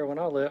there when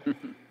I left. I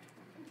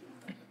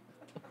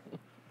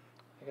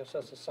guess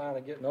that's a sign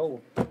of getting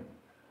old. You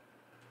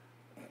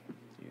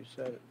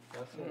said it.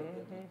 That's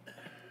it.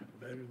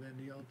 Better than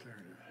the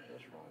alternative.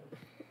 That's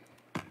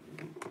right.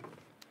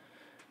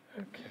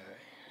 Okay.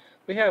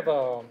 We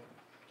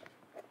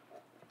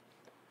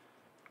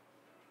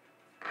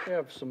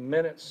have some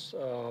minutes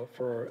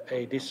for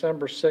a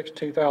December 6,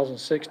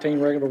 2016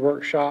 regular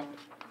workshop.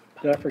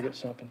 Did I forget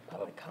something?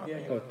 Public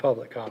comment. Oh,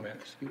 public comment.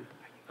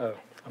 Oh,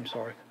 I'm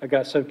sorry. I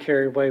got so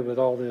carried away with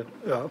all the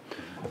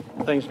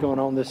things going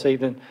on this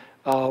evening.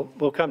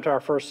 We'll come to our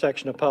first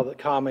section of public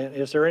comment.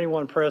 Is there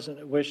anyone present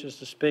that wishes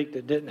to speak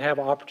that didn't have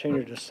an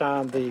opportunity to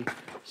sign the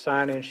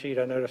sign-in sheet?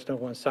 I noticed no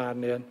one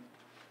signed in.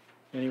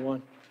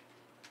 Anyone?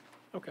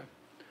 Okay.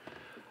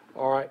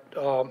 All right.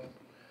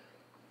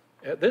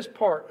 At this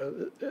part,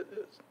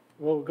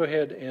 we'll go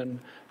ahead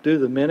and do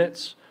the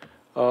minutes.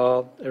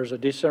 There's a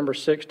December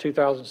 6,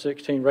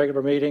 2016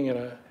 regular meeting and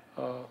a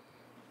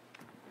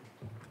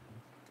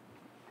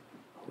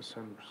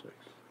December 6th.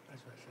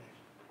 That's what I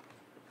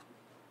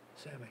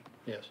say. Sammy,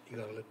 yes, you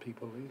gotta let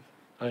people leave.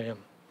 I am.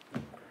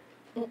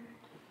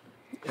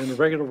 And the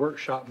regular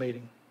workshop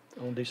meeting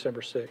on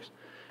December 6th.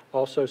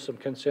 Also some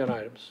consent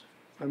items.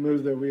 I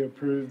move that we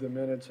approve the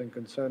minutes and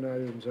consent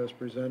items as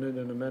presented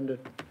and amended.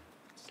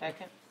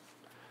 Second.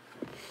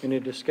 Any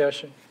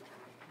discussion?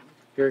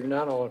 Hearing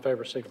none, all in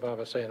favor signify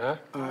by saying aye.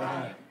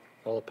 Aye.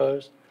 All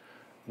opposed?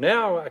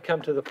 Now I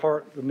come to the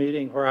part of the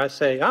meeting where I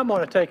say, I'm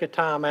going to take a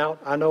time out.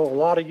 I know a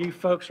lot of you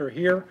folks are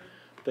here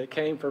that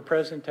came for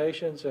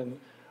presentations and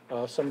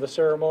some of the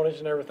ceremonies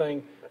and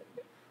everything.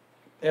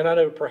 And I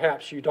know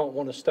perhaps you don't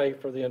want to stay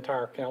for the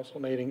entire council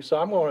meeting. So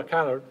I'm going to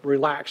kind of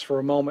relax for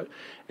a moment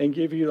and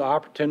give you the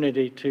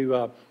opportunity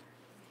to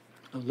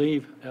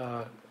leave.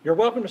 You're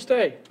welcome to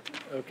stay,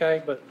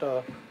 okay? But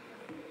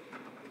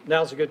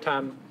now's a good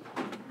time.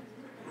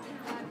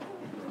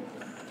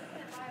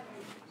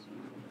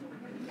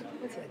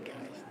 What's that guy's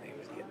name?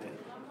 Was getting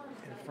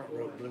in the front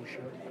row blue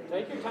shirt?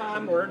 Take your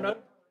time. We're no.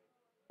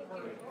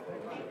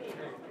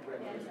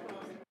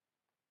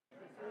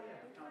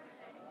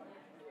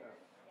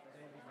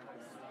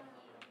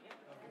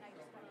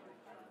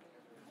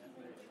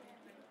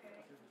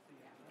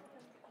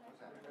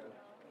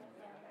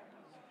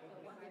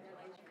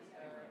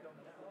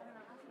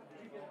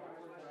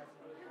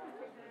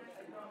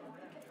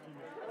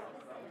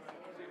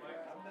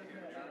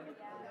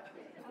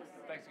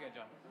 Thanks again,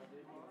 John.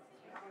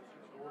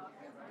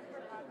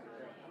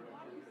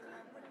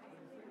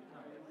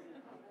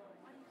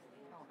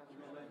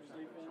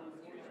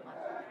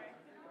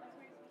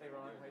 Hey,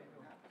 Ron, how you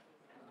doing?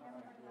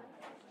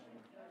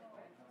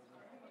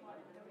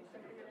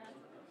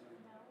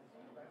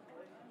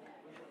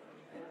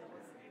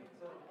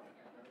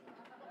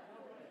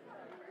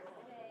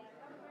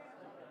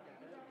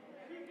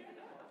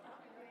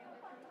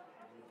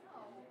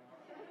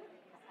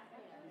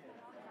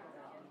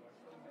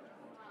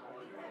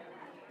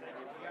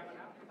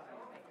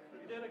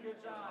 You did a good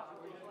job.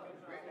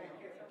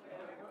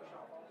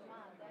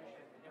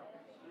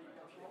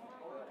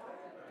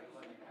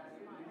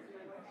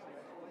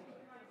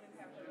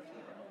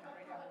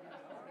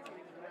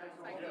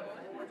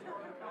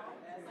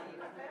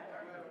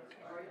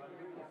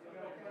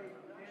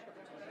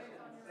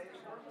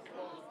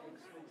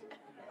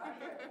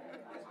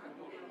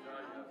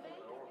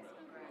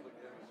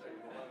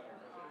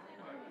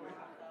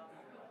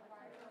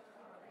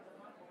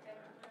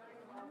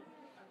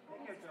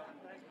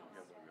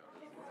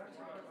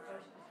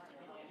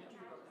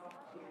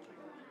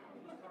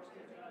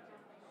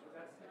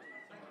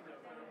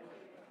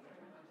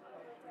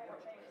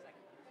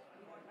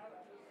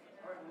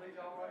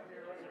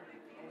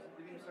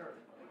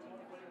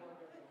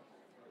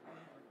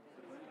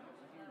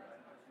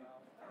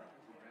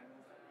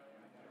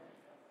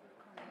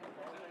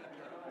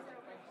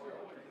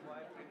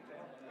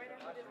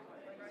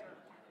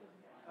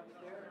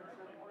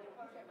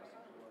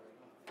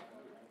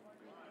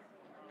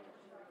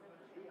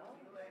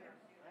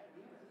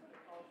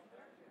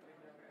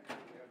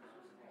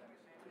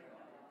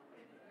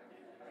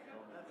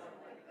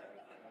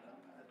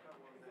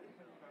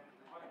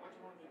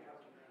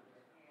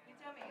 You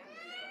tell me.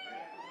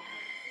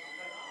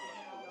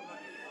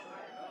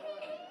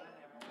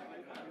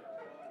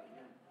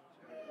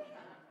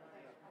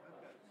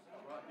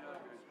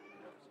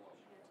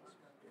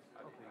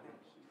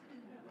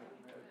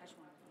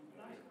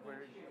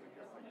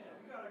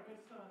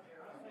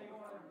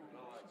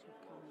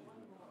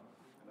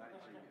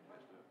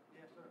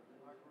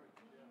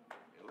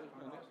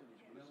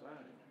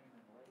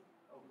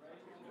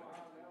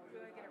 Do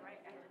I get it right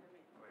after the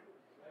meeting?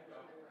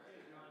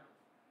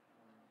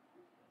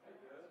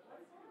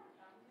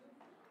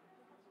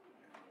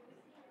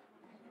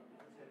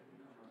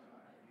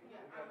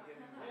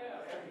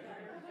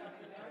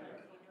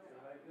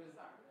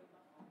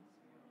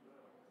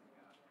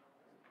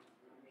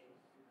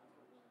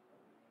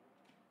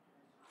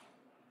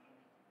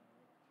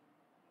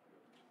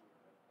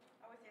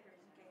 I always say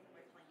there's a game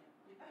by playing.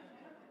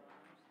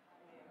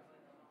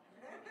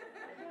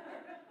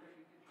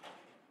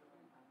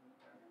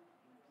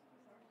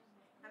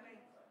 How many?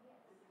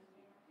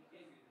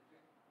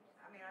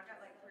 I mean, I've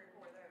got like 3 or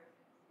 4 of those.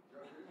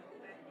 But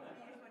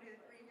you just want to do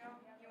the 3 go?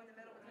 You in the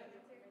middle between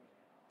the 2?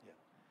 Yeah,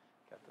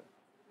 got the.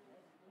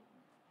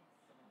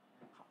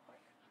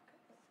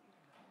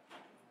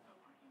 I'll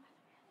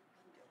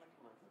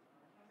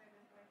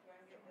move this way so I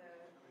can get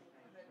the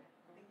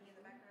thingy in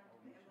the background,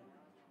 the emblem.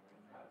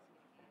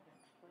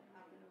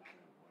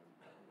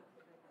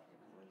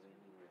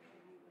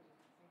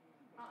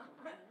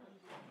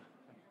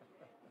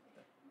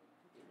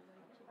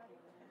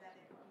 Is that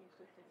it?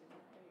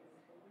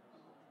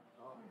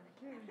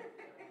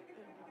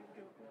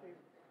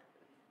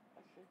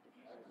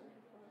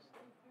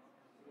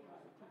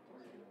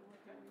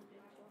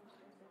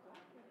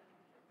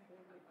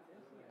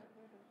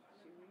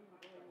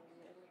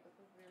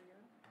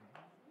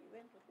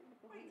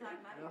 What are you talking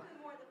about? You're doing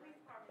more at the police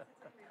department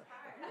since you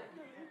retired. I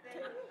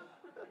didn't.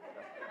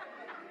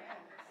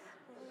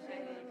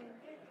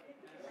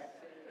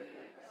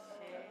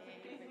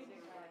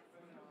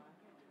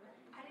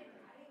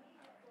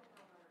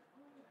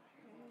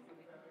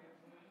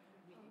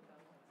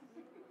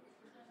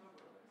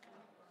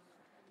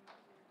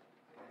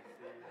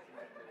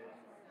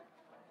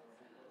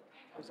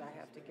 I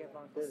have to give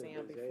Uncle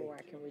Sam before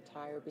I can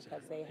retire because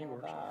they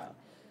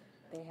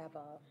have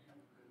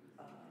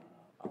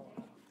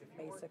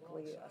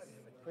basically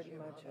pretty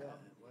much a.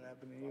 What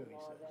happened to you? He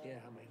said.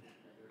 Yeah, I mean.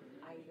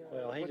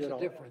 Well, he What's did the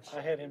all, difference?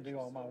 I had him do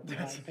all my PT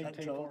I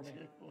for told me.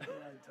 you.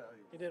 I tell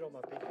you. He did all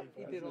my PT for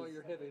He me. did all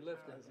your heavy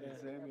lifting.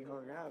 Sam, you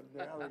hung out.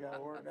 Now we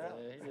got worked out.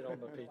 Yeah, he did all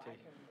my PT. I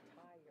can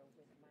retire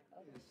with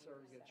my other His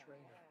surrogate that I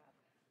trainer. have.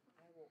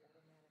 I will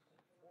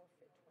automatically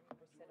forfeit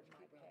 20% of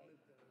my pay.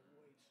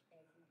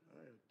 I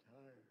am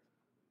tired.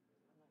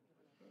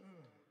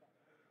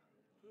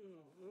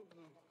 Good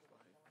man, they don't make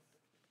them like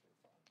him that often, I tell you.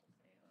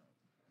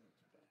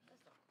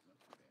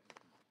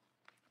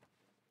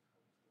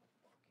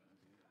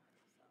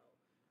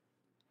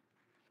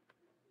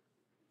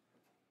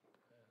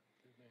 Good guy.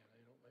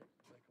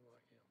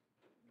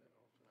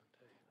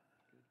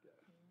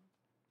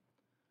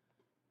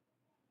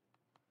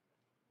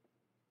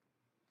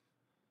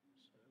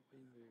 So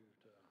we moved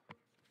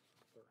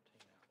 13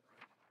 out, right?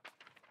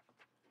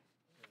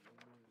 Yeah, we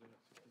moved that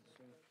to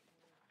consent.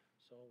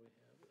 So all we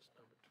have is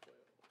number 12.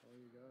 All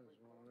you got is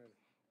one already.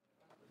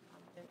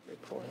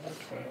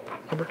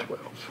 Number 12.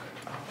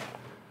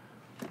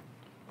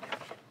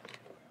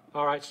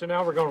 All right, so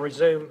now we're going to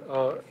resume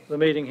the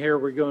meeting here.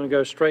 We're going to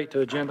go straight to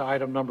agenda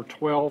item number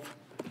 12.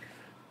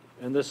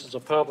 And this is a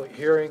public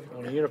hearing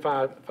on a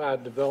Unified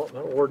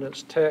Development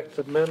Ordinance text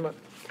amendment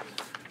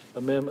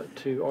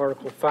to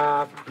Article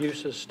 5,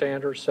 Uses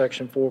Standards,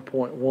 Section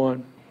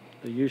 4.1,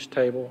 the use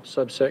table,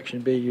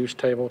 subsection B, use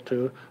table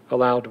to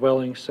allow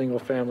dwellings,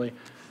 single-family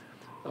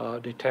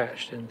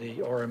detached in the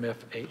RMF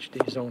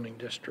HD zoning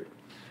district.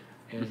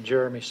 And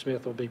Jeremy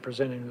Smith will be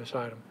presenting this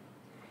item.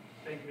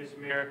 Thank you, Mr.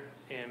 Mayor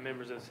and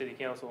members of the City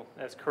Council.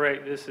 That's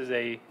correct. This is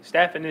a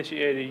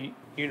staff-initiated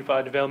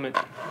Unified Development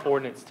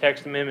Ordinance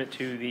text amendment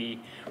to the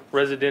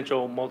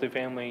residential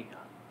multifamily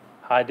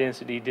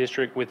high-density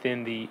district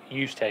within the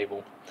use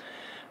table.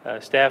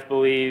 Staff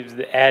believes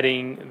that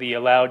adding the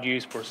allowed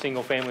use for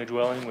single-family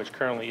dwelling, which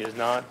currently is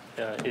not,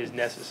 is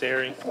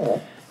necessary.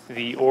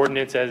 The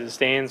ordinance as it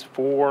stands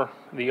for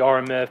the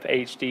RMF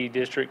HD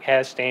district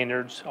has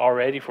standards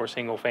already for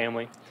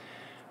single-family.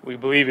 We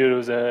believe it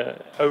was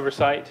an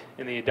oversight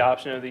in the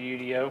adoption of the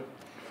UDO.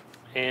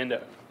 And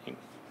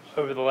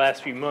over the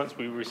last few months,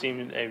 we've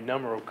received a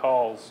number of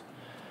calls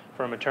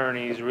from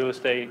attorneys, real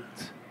estate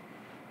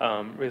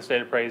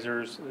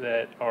appraisers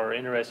that are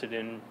interested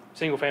in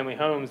single-family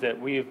homes that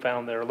we have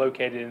found that are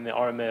located in the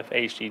RMF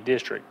HD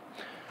district.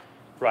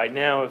 Right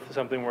now, if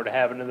something were to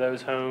happen to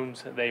those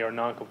homes, they are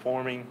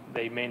non-conforming.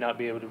 They may not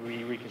be able to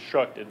be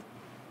reconstructed.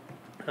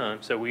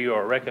 So we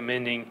are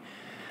recommending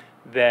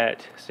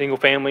that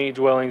single-family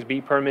dwellings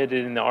be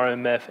permitted in the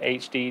RMF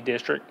HD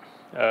district.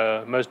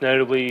 Most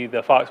notably,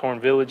 the Foxhorn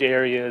Village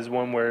area is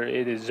one where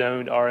it is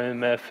zoned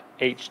RMF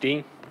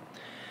HD.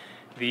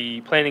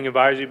 The Planning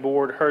Advisory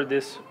Board heard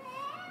this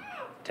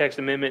text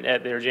amendment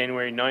at their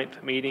January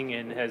 9th meeting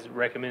and has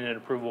recommended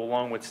approval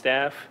along with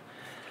staff,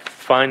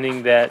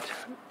 finding that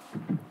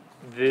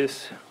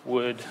this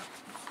would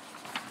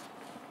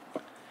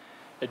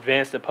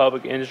advance the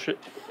public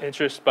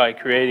interest by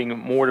creating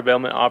more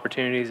development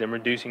opportunities and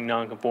reducing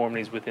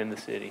nonconformities within the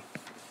city.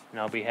 And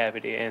I'll be happy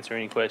to answer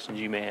any questions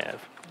you may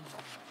have.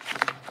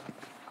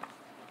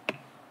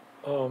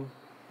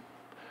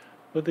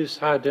 With this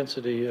high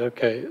density,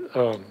 okay,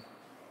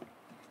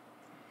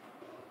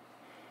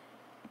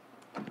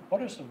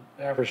 what is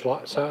the average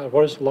lot size?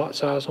 What is the lot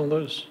size on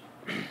those?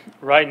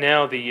 Right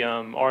now, the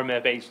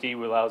RMF HD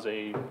allows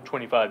a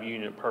 25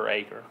 unit per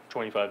acre,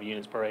 25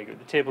 units per acre.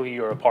 Typically,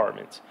 are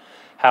apartments.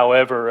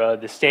 However,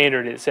 the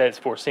standard it sets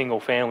for single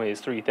family is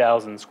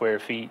 3,000 square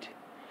feet,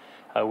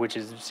 which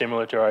is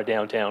similar to our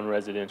downtown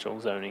residential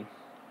zoning.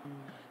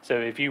 So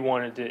if you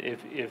wanted to,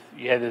 if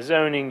you had the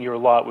zoning, your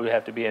lot would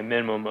have to be a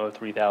minimum of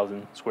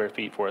 3,000 square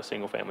feet for a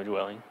single family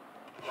dwelling.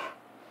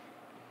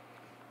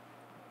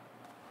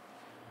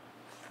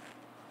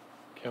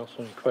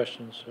 Council, any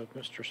questions of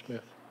Mr.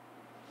 Smith?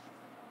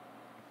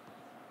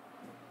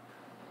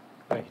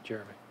 Thank you,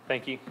 Jeremy.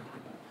 Thank you.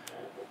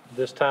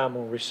 This time,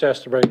 we'll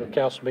recess the regular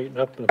council meeting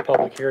up and the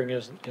public hearing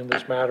is in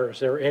this matter. Is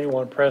there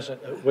anyone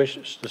present that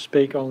wishes to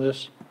speak on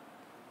this?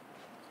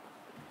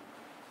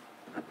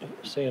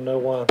 Seeing no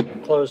one,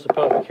 close the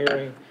public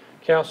hearing.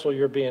 Council,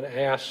 you're being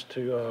asked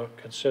to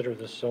consider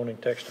this zoning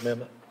text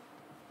amendment.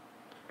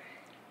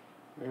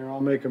 Mayor, I'll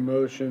make a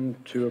motion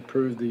to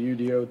approve the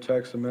UDO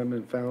text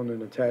amendment found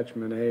in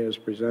attachment A as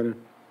presented.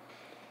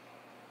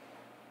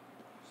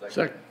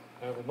 Second.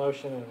 I have a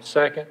motion and a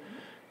second.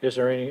 Is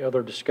there any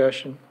other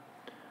discussion?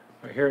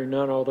 Hearing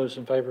none, all those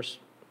in favor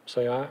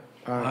say aye.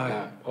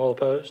 Aye. All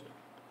opposed?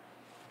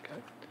 Okay.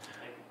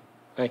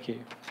 Thank you.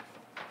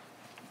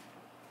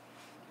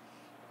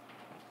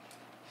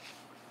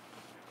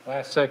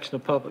 Last section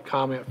of public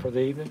comment for the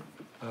evening.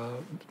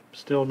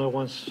 Still no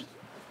one's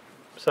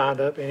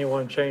signed up.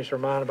 Anyone changed their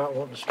mind about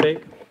wanting to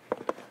speak?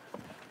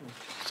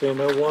 Seeing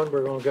no one,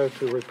 we're going to go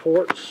to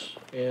reports,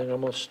 and I'm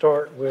going to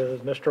start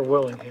with Mr.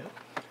 Willingham.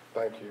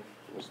 Thank you,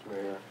 Mr.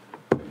 Mayor.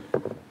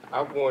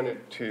 I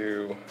wanted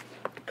to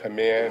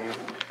commend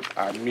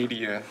our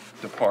media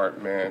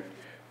department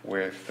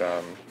with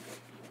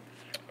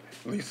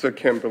Lisa,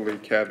 Kimberly,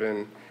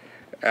 Kevin,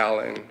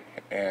 Alan,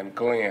 and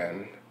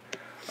Glenn.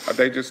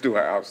 They just do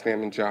an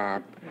outstanding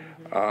job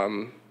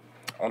on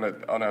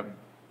a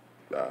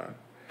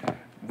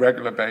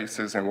regular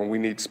basis, and when we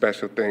need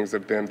special things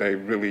of them, they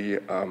really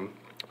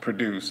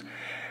produce.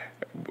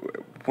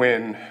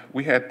 When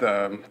we had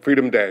the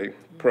Freedom Day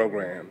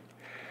program,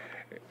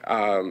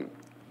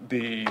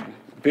 the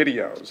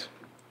videos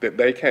that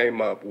they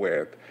came up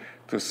with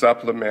to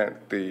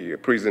supplement the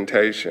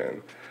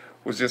presentation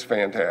was just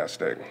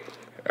fantastic.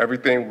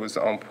 Everything was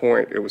on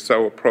point. It was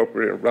so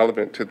appropriate and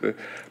relevant to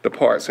the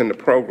parts in the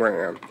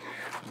program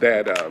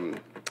that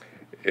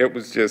it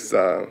was just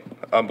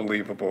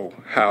unbelievable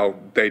how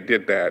they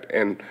did that.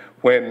 And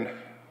when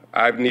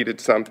I've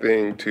needed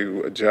something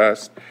to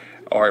adjust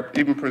or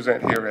even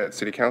present here at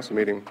City Council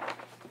meeting,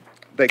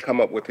 they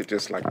come up with it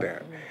just like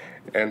that.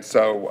 And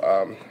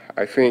so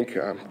I think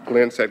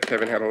Glenn said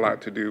Kevin had a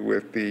lot to do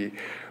with the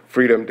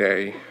Freedom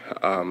Day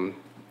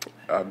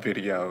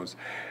videos.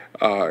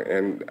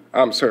 And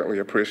I'm certainly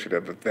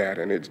appreciative of that,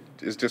 and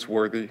it's just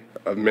worthy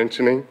of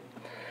mentioning.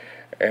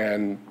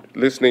 And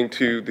listening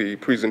to the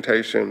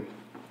presentation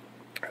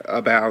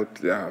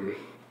about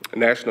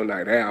National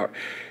Night Out,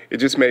 it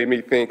just made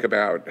me think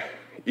about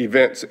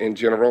events in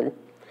general.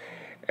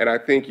 And I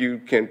think you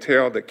can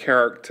tell the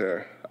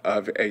character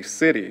of a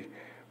city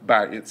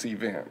by its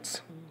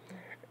events.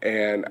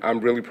 And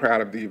I'm really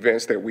proud of the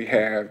events that we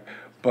have,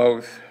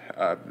 both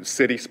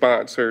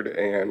city-sponsored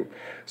and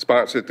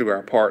sponsored through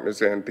our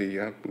partners and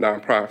the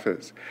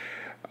nonprofits.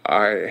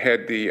 I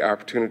had the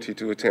opportunity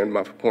to attend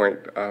Muffle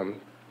Point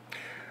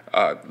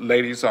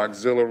Ladies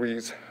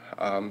Auxiliaries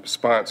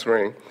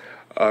sponsoring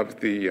of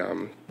the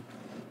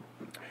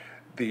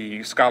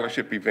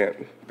scholarship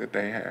event that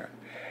they had.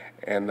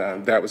 And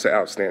that was an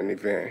outstanding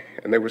event.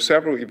 And there were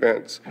several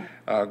events.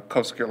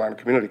 Coastal Carolina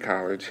Community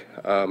College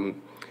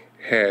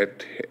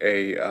had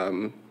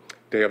a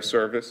day of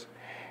service,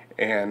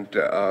 and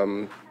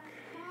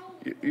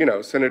you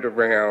know, centered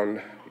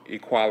around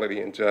equality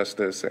and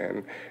justice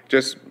and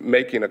just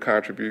making a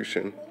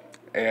contribution.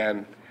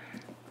 And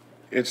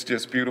it's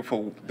just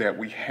beautiful that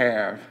we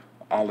have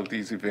all of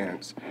these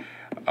events.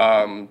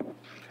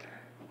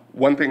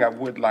 One thing I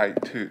would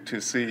like to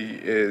see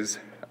is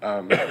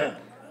a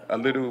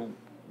little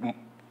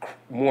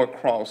more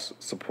cross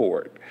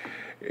support.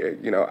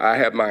 I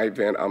have my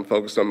event, I'm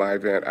focused on my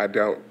event, I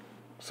don't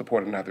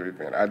support another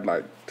event. I'd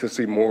like to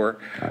see more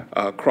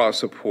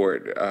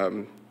cross-support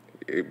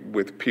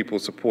with people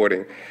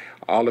supporting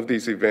all of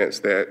these events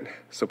that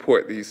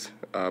support these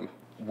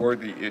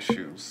worthy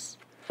issues.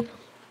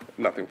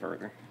 Nothing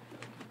further.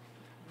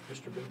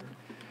 Mr. Booker.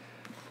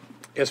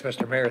 Yes,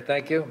 Mr. Mayor,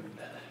 thank you.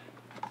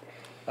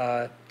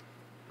 A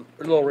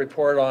little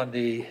report on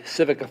the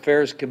Civic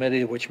Affairs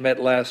Committee, which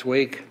met last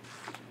week.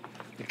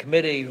 The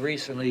committee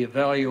recently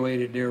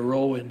evaluated their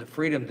role in the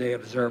Freedom Day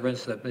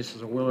observance that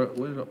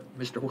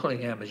Mr.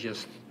 Willingham has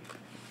just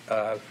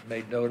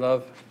made note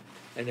of,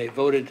 and they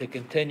voted to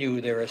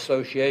continue their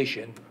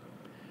association.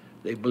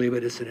 They believe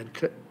it is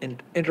an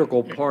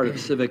integral part of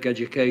civic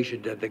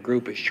education that the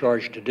group is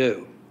charged to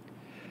do.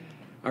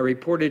 I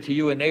reported to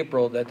you in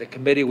April that the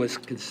committee was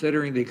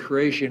considering the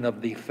creation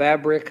of the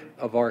Fabric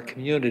of Our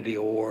Community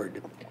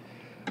Award.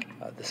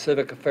 The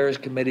Civic Affairs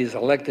Committee is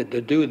elected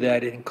to do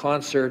that in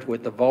concert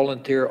with the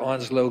Volunteer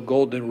Onslow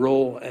Golden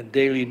Rule and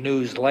Daily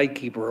News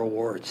Lightkeeper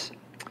Awards.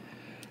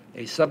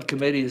 A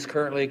subcommittee is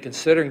currently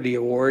considering the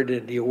award,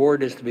 and the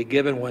award is to be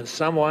given when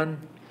someone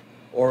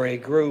or a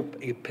group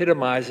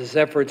epitomizes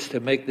efforts to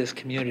make this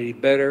community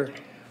better,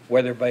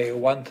 whether by a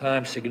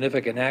one-time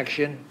significant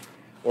action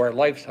or a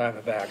lifetime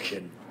of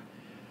action.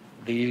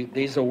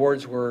 These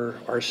awards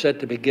are set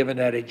to be given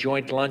at a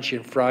joint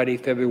luncheon Friday,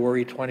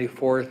 February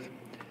 24th,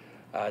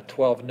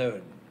 12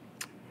 noon.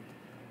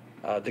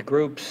 The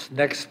group's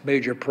next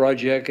major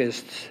project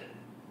is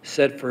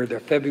set for their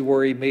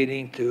February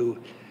meeting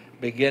to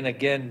begin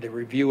again the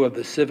review of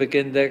the Civic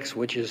Index,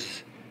 which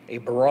is a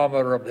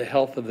barometer of the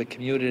health of the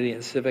community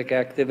and civic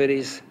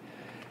activities,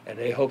 and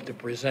they hope to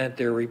present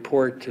their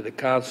report to the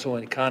council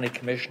and county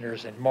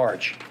commissioners in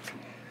March.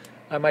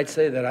 I might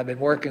say that I've been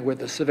working with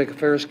the Civic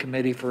Affairs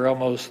Committee for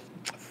almost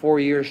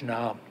 4 years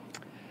now,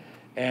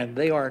 and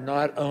they are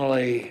not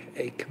only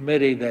a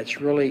committee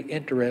that's really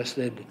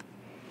interested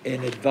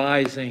in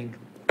advising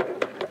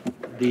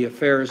the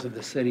affairs of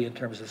the city in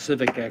terms of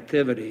civic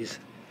activities,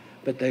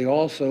 but they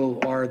also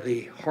are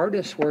the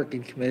hardest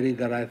working committee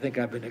that I think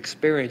I've been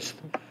experienced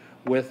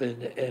with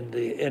in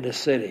the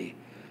city.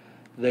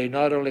 They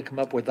not only come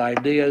up with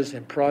ideas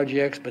and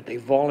projects, but they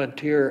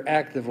volunteer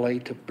actively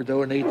to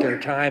donate their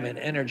time and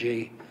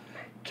energy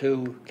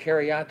to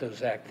carry out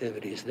those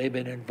activities. They've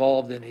been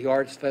involved in the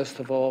Arts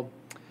Festival,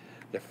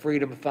 the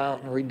Freedom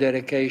Fountain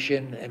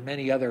rededication, and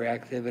many other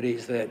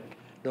activities that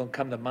don't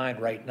come to mind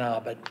right now.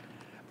 But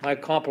my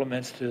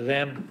compliments to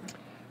them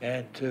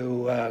and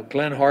to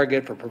Glenn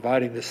Hargett for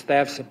providing the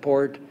staff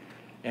support,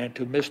 and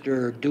to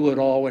Mr.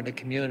 Do-It-All in the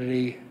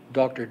community,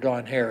 Dr.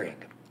 Don Herring.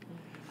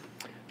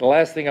 The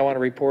last thing I want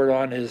to report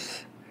on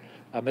is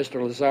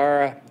Mr.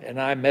 Lazara and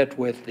I met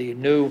with the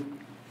new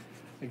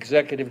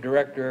executive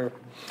director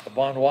of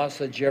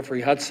Onwassa,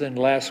 Jeffrey Hudson,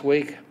 last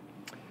week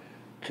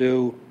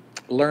to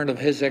learn of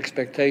his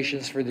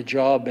expectations for the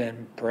job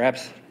and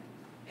perhaps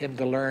him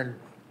to learn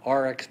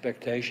our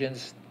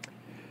expectations.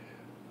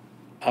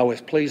 I was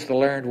pleased to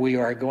learn we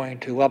are going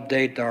to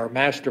update our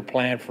master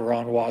plan for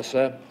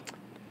Onwassa,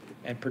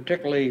 and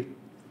particularly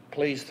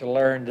pleased to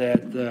learn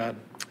that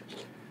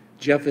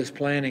Jeff is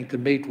planning to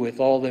meet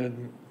with all the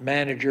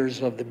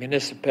managers of the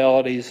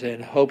municipalities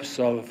in hopes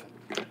of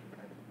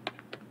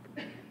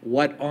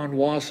what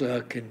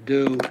Onwassa can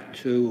do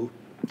to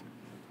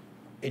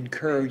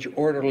encourage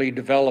orderly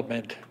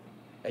development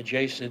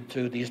adjacent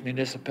to these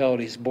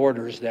municipalities'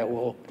 borders that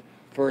will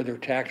further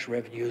tax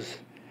revenues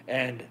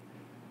and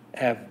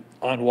have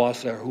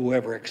Onwassa or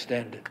whoever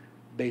extend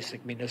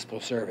basic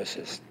municipal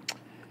services.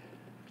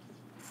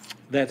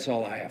 That's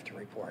all I have to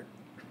report.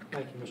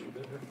 Thank you, Mr.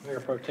 Bittner.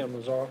 Mayor Pro Tem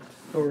Lazar.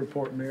 No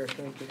report, Mayor,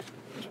 thank you.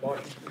 Ms.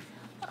 Washington.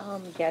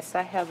 Yes,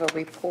 I have a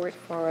report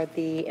for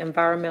the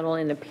Environmental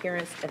and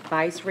Appearance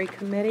Advisory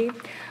Committee.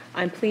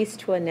 I'm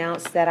pleased to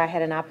announce that I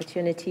had an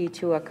opportunity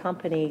to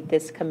accompany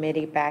this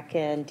committee back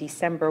in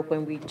December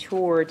when we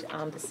toured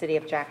the city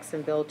of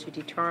Jacksonville to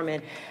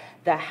determine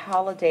the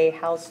holiday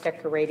house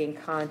decorating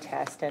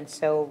contest. And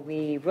so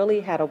we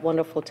really had a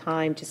wonderful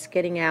time just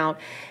getting out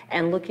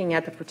and looking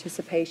at the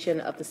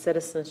participation of the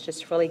citizens,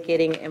 just really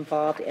getting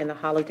involved in the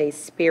holiday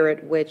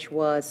spirit, which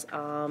was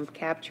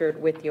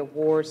captured with the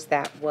awards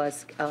that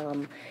was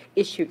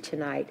issued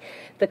tonight.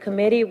 The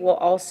committee will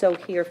also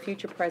hear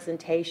future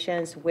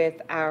presentations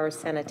with our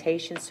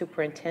sanitation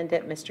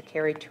superintendent, Mr.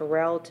 Kerry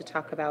Terrell, to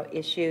talk about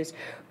issues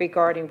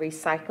regarding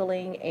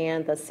recycling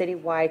and the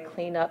citywide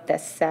cleanup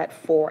that's set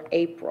for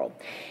April.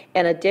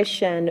 In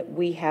addition,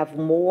 we have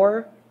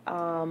more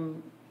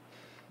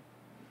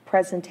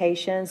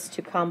presentations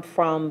to come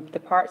from the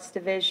Parks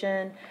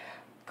Division,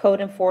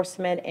 Code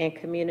Enforcement, and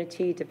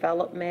Community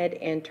Development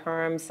in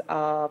terms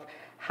of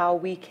how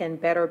we can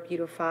better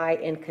beautify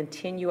and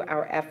continue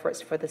our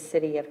efforts for the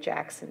city of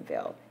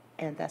Jacksonville.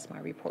 And that's my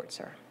report,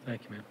 sir.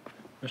 Thank you, ma'am.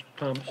 Mr.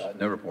 Thomas?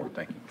 No report,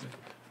 thank you.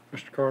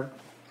 Mr. Carter?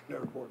 No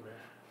report,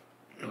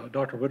 Mayor.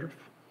 Dr. Woodruff?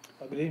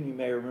 Good evening,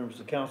 Mayor, members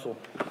of the council.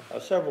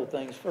 Several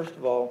things. First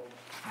of all,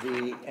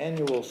 the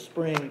annual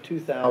Spring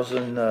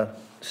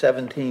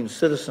 2017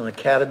 Citizen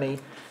Academy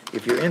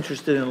If you're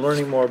interested in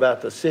learning more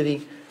about the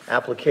city,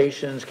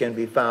 applications can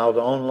be filed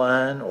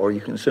online, or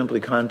you can simply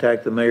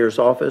contact the mayor's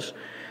office.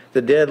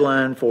 The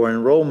deadline for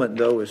enrollment,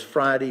 though, is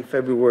Friday,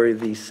 February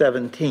the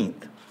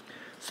 17th.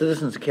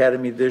 Citizens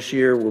Academy this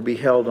year will be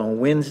held on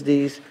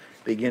Wednesdays,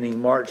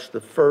 beginning March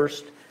the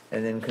 1st,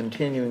 and then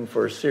continuing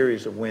for a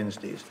series of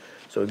Wednesdays.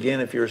 So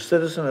again, if you're a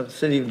citizen of the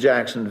city of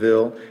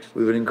Jacksonville,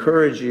 we would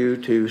encourage you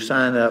to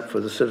sign up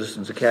for the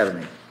Citizens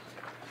Academy.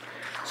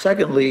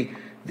 Secondly,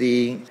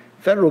 the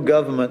federal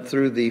government,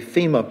 through the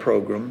FEMA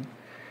program,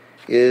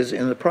 is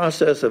in the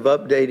process of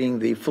updating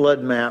the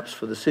flood maps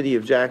for the city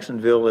of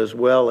Jacksonville, as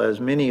well as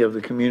many of the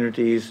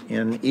communities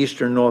in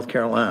eastern North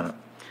Carolina.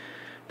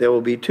 There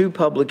will be two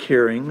public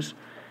hearings,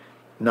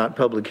 not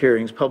public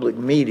hearings, public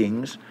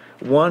meetings.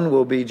 One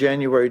will be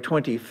January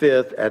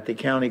 25th at the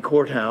county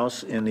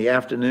courthouse in the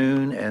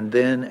afternoon, and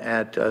then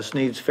at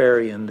Sneed's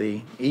Ferry in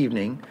the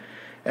evening.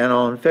 And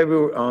on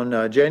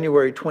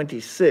January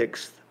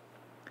 26th,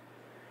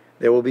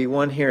 there will be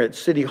one here at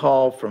City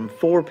Hall from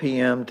 4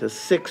 p.m. to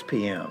 6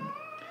 p.m.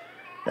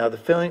 Now, the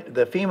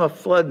FEMA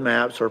flood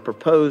maps are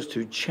proposed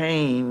to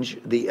change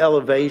the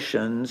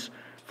elevations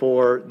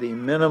for the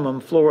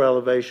minimum floor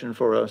elevation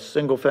for a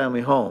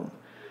single-family home.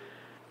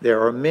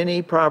 There are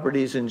many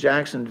properties in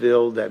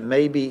Jacksonville that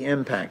may be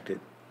impacted.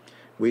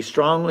 We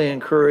strongly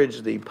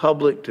encourage the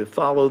public to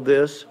follow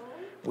this.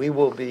 We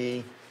will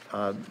be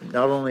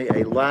not only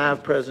a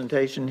live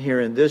presentation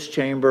here in this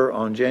chamber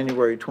on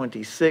January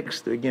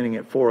 26th, beginning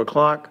at 4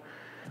 o'clock,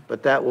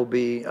 but that will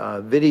be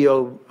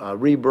video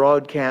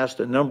rebroadcast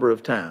a number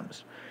of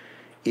times.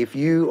 If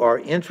you are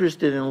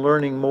interested in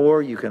learning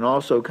more, you can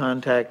also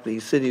contact the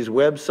city's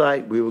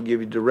website. We will give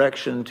you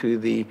direction to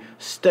the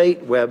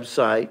state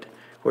website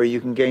where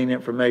you can gain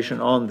information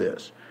on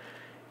this.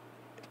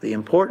 The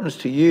importance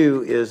to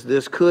you is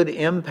this could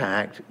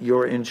impact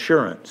your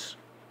insurance.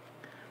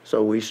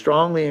 So we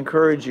strongly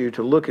encourage you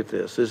to look at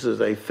this. This is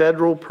a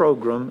federal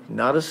program,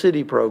 not a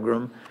city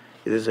program.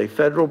 It is a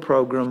federal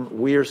program.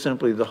 We are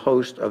simply the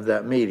host of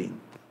that meeting.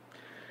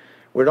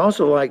 We'd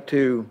also like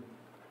to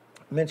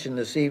mention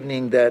this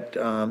evening that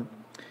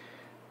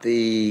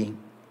the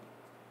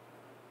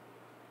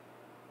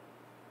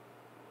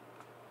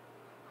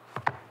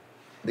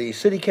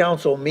City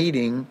Council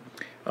meeting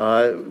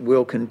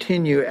will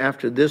continue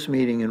after this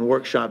meeting and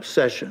workshop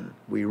session.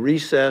 We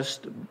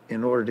recessed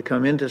in order to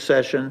come into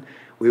session.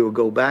 We will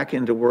go back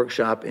into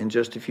workshop in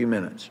just a few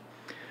minutes.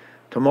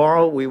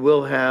 Tomorrow we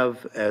will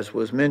have, as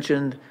was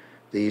mentioned,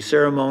 the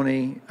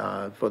ceremony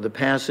for the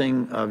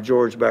passing of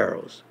George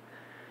Barrows.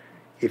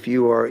 If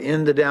you are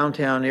in the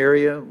downtown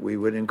area, we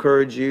would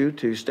encourage you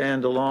to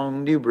stand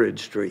along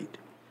Newbridge Street.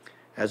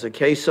 As a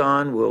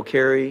caisson, we'll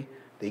carry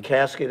the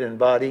casket and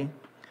body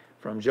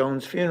from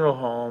Jones Funeral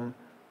Home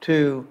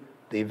to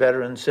the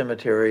Veteran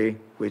Cemetery,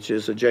 which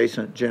is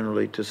adjacent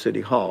generally to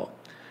City Hall.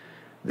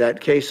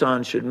 That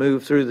caisson should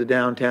move through the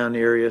downtown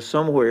area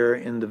somewhere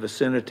in the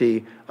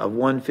vicinity of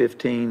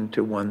 1:15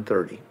 to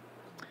 1:30.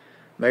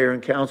 Mayor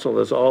and council,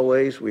 as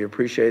always, we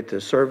appreciate the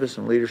service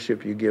and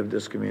leadership you give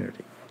this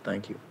community.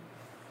 Thank you.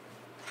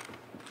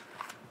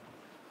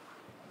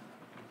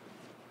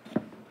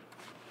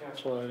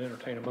 Council, I'd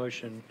entertain a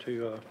motion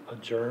to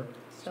adjourn.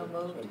 So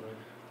moved.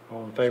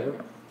 All in favor?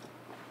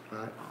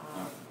 Aye.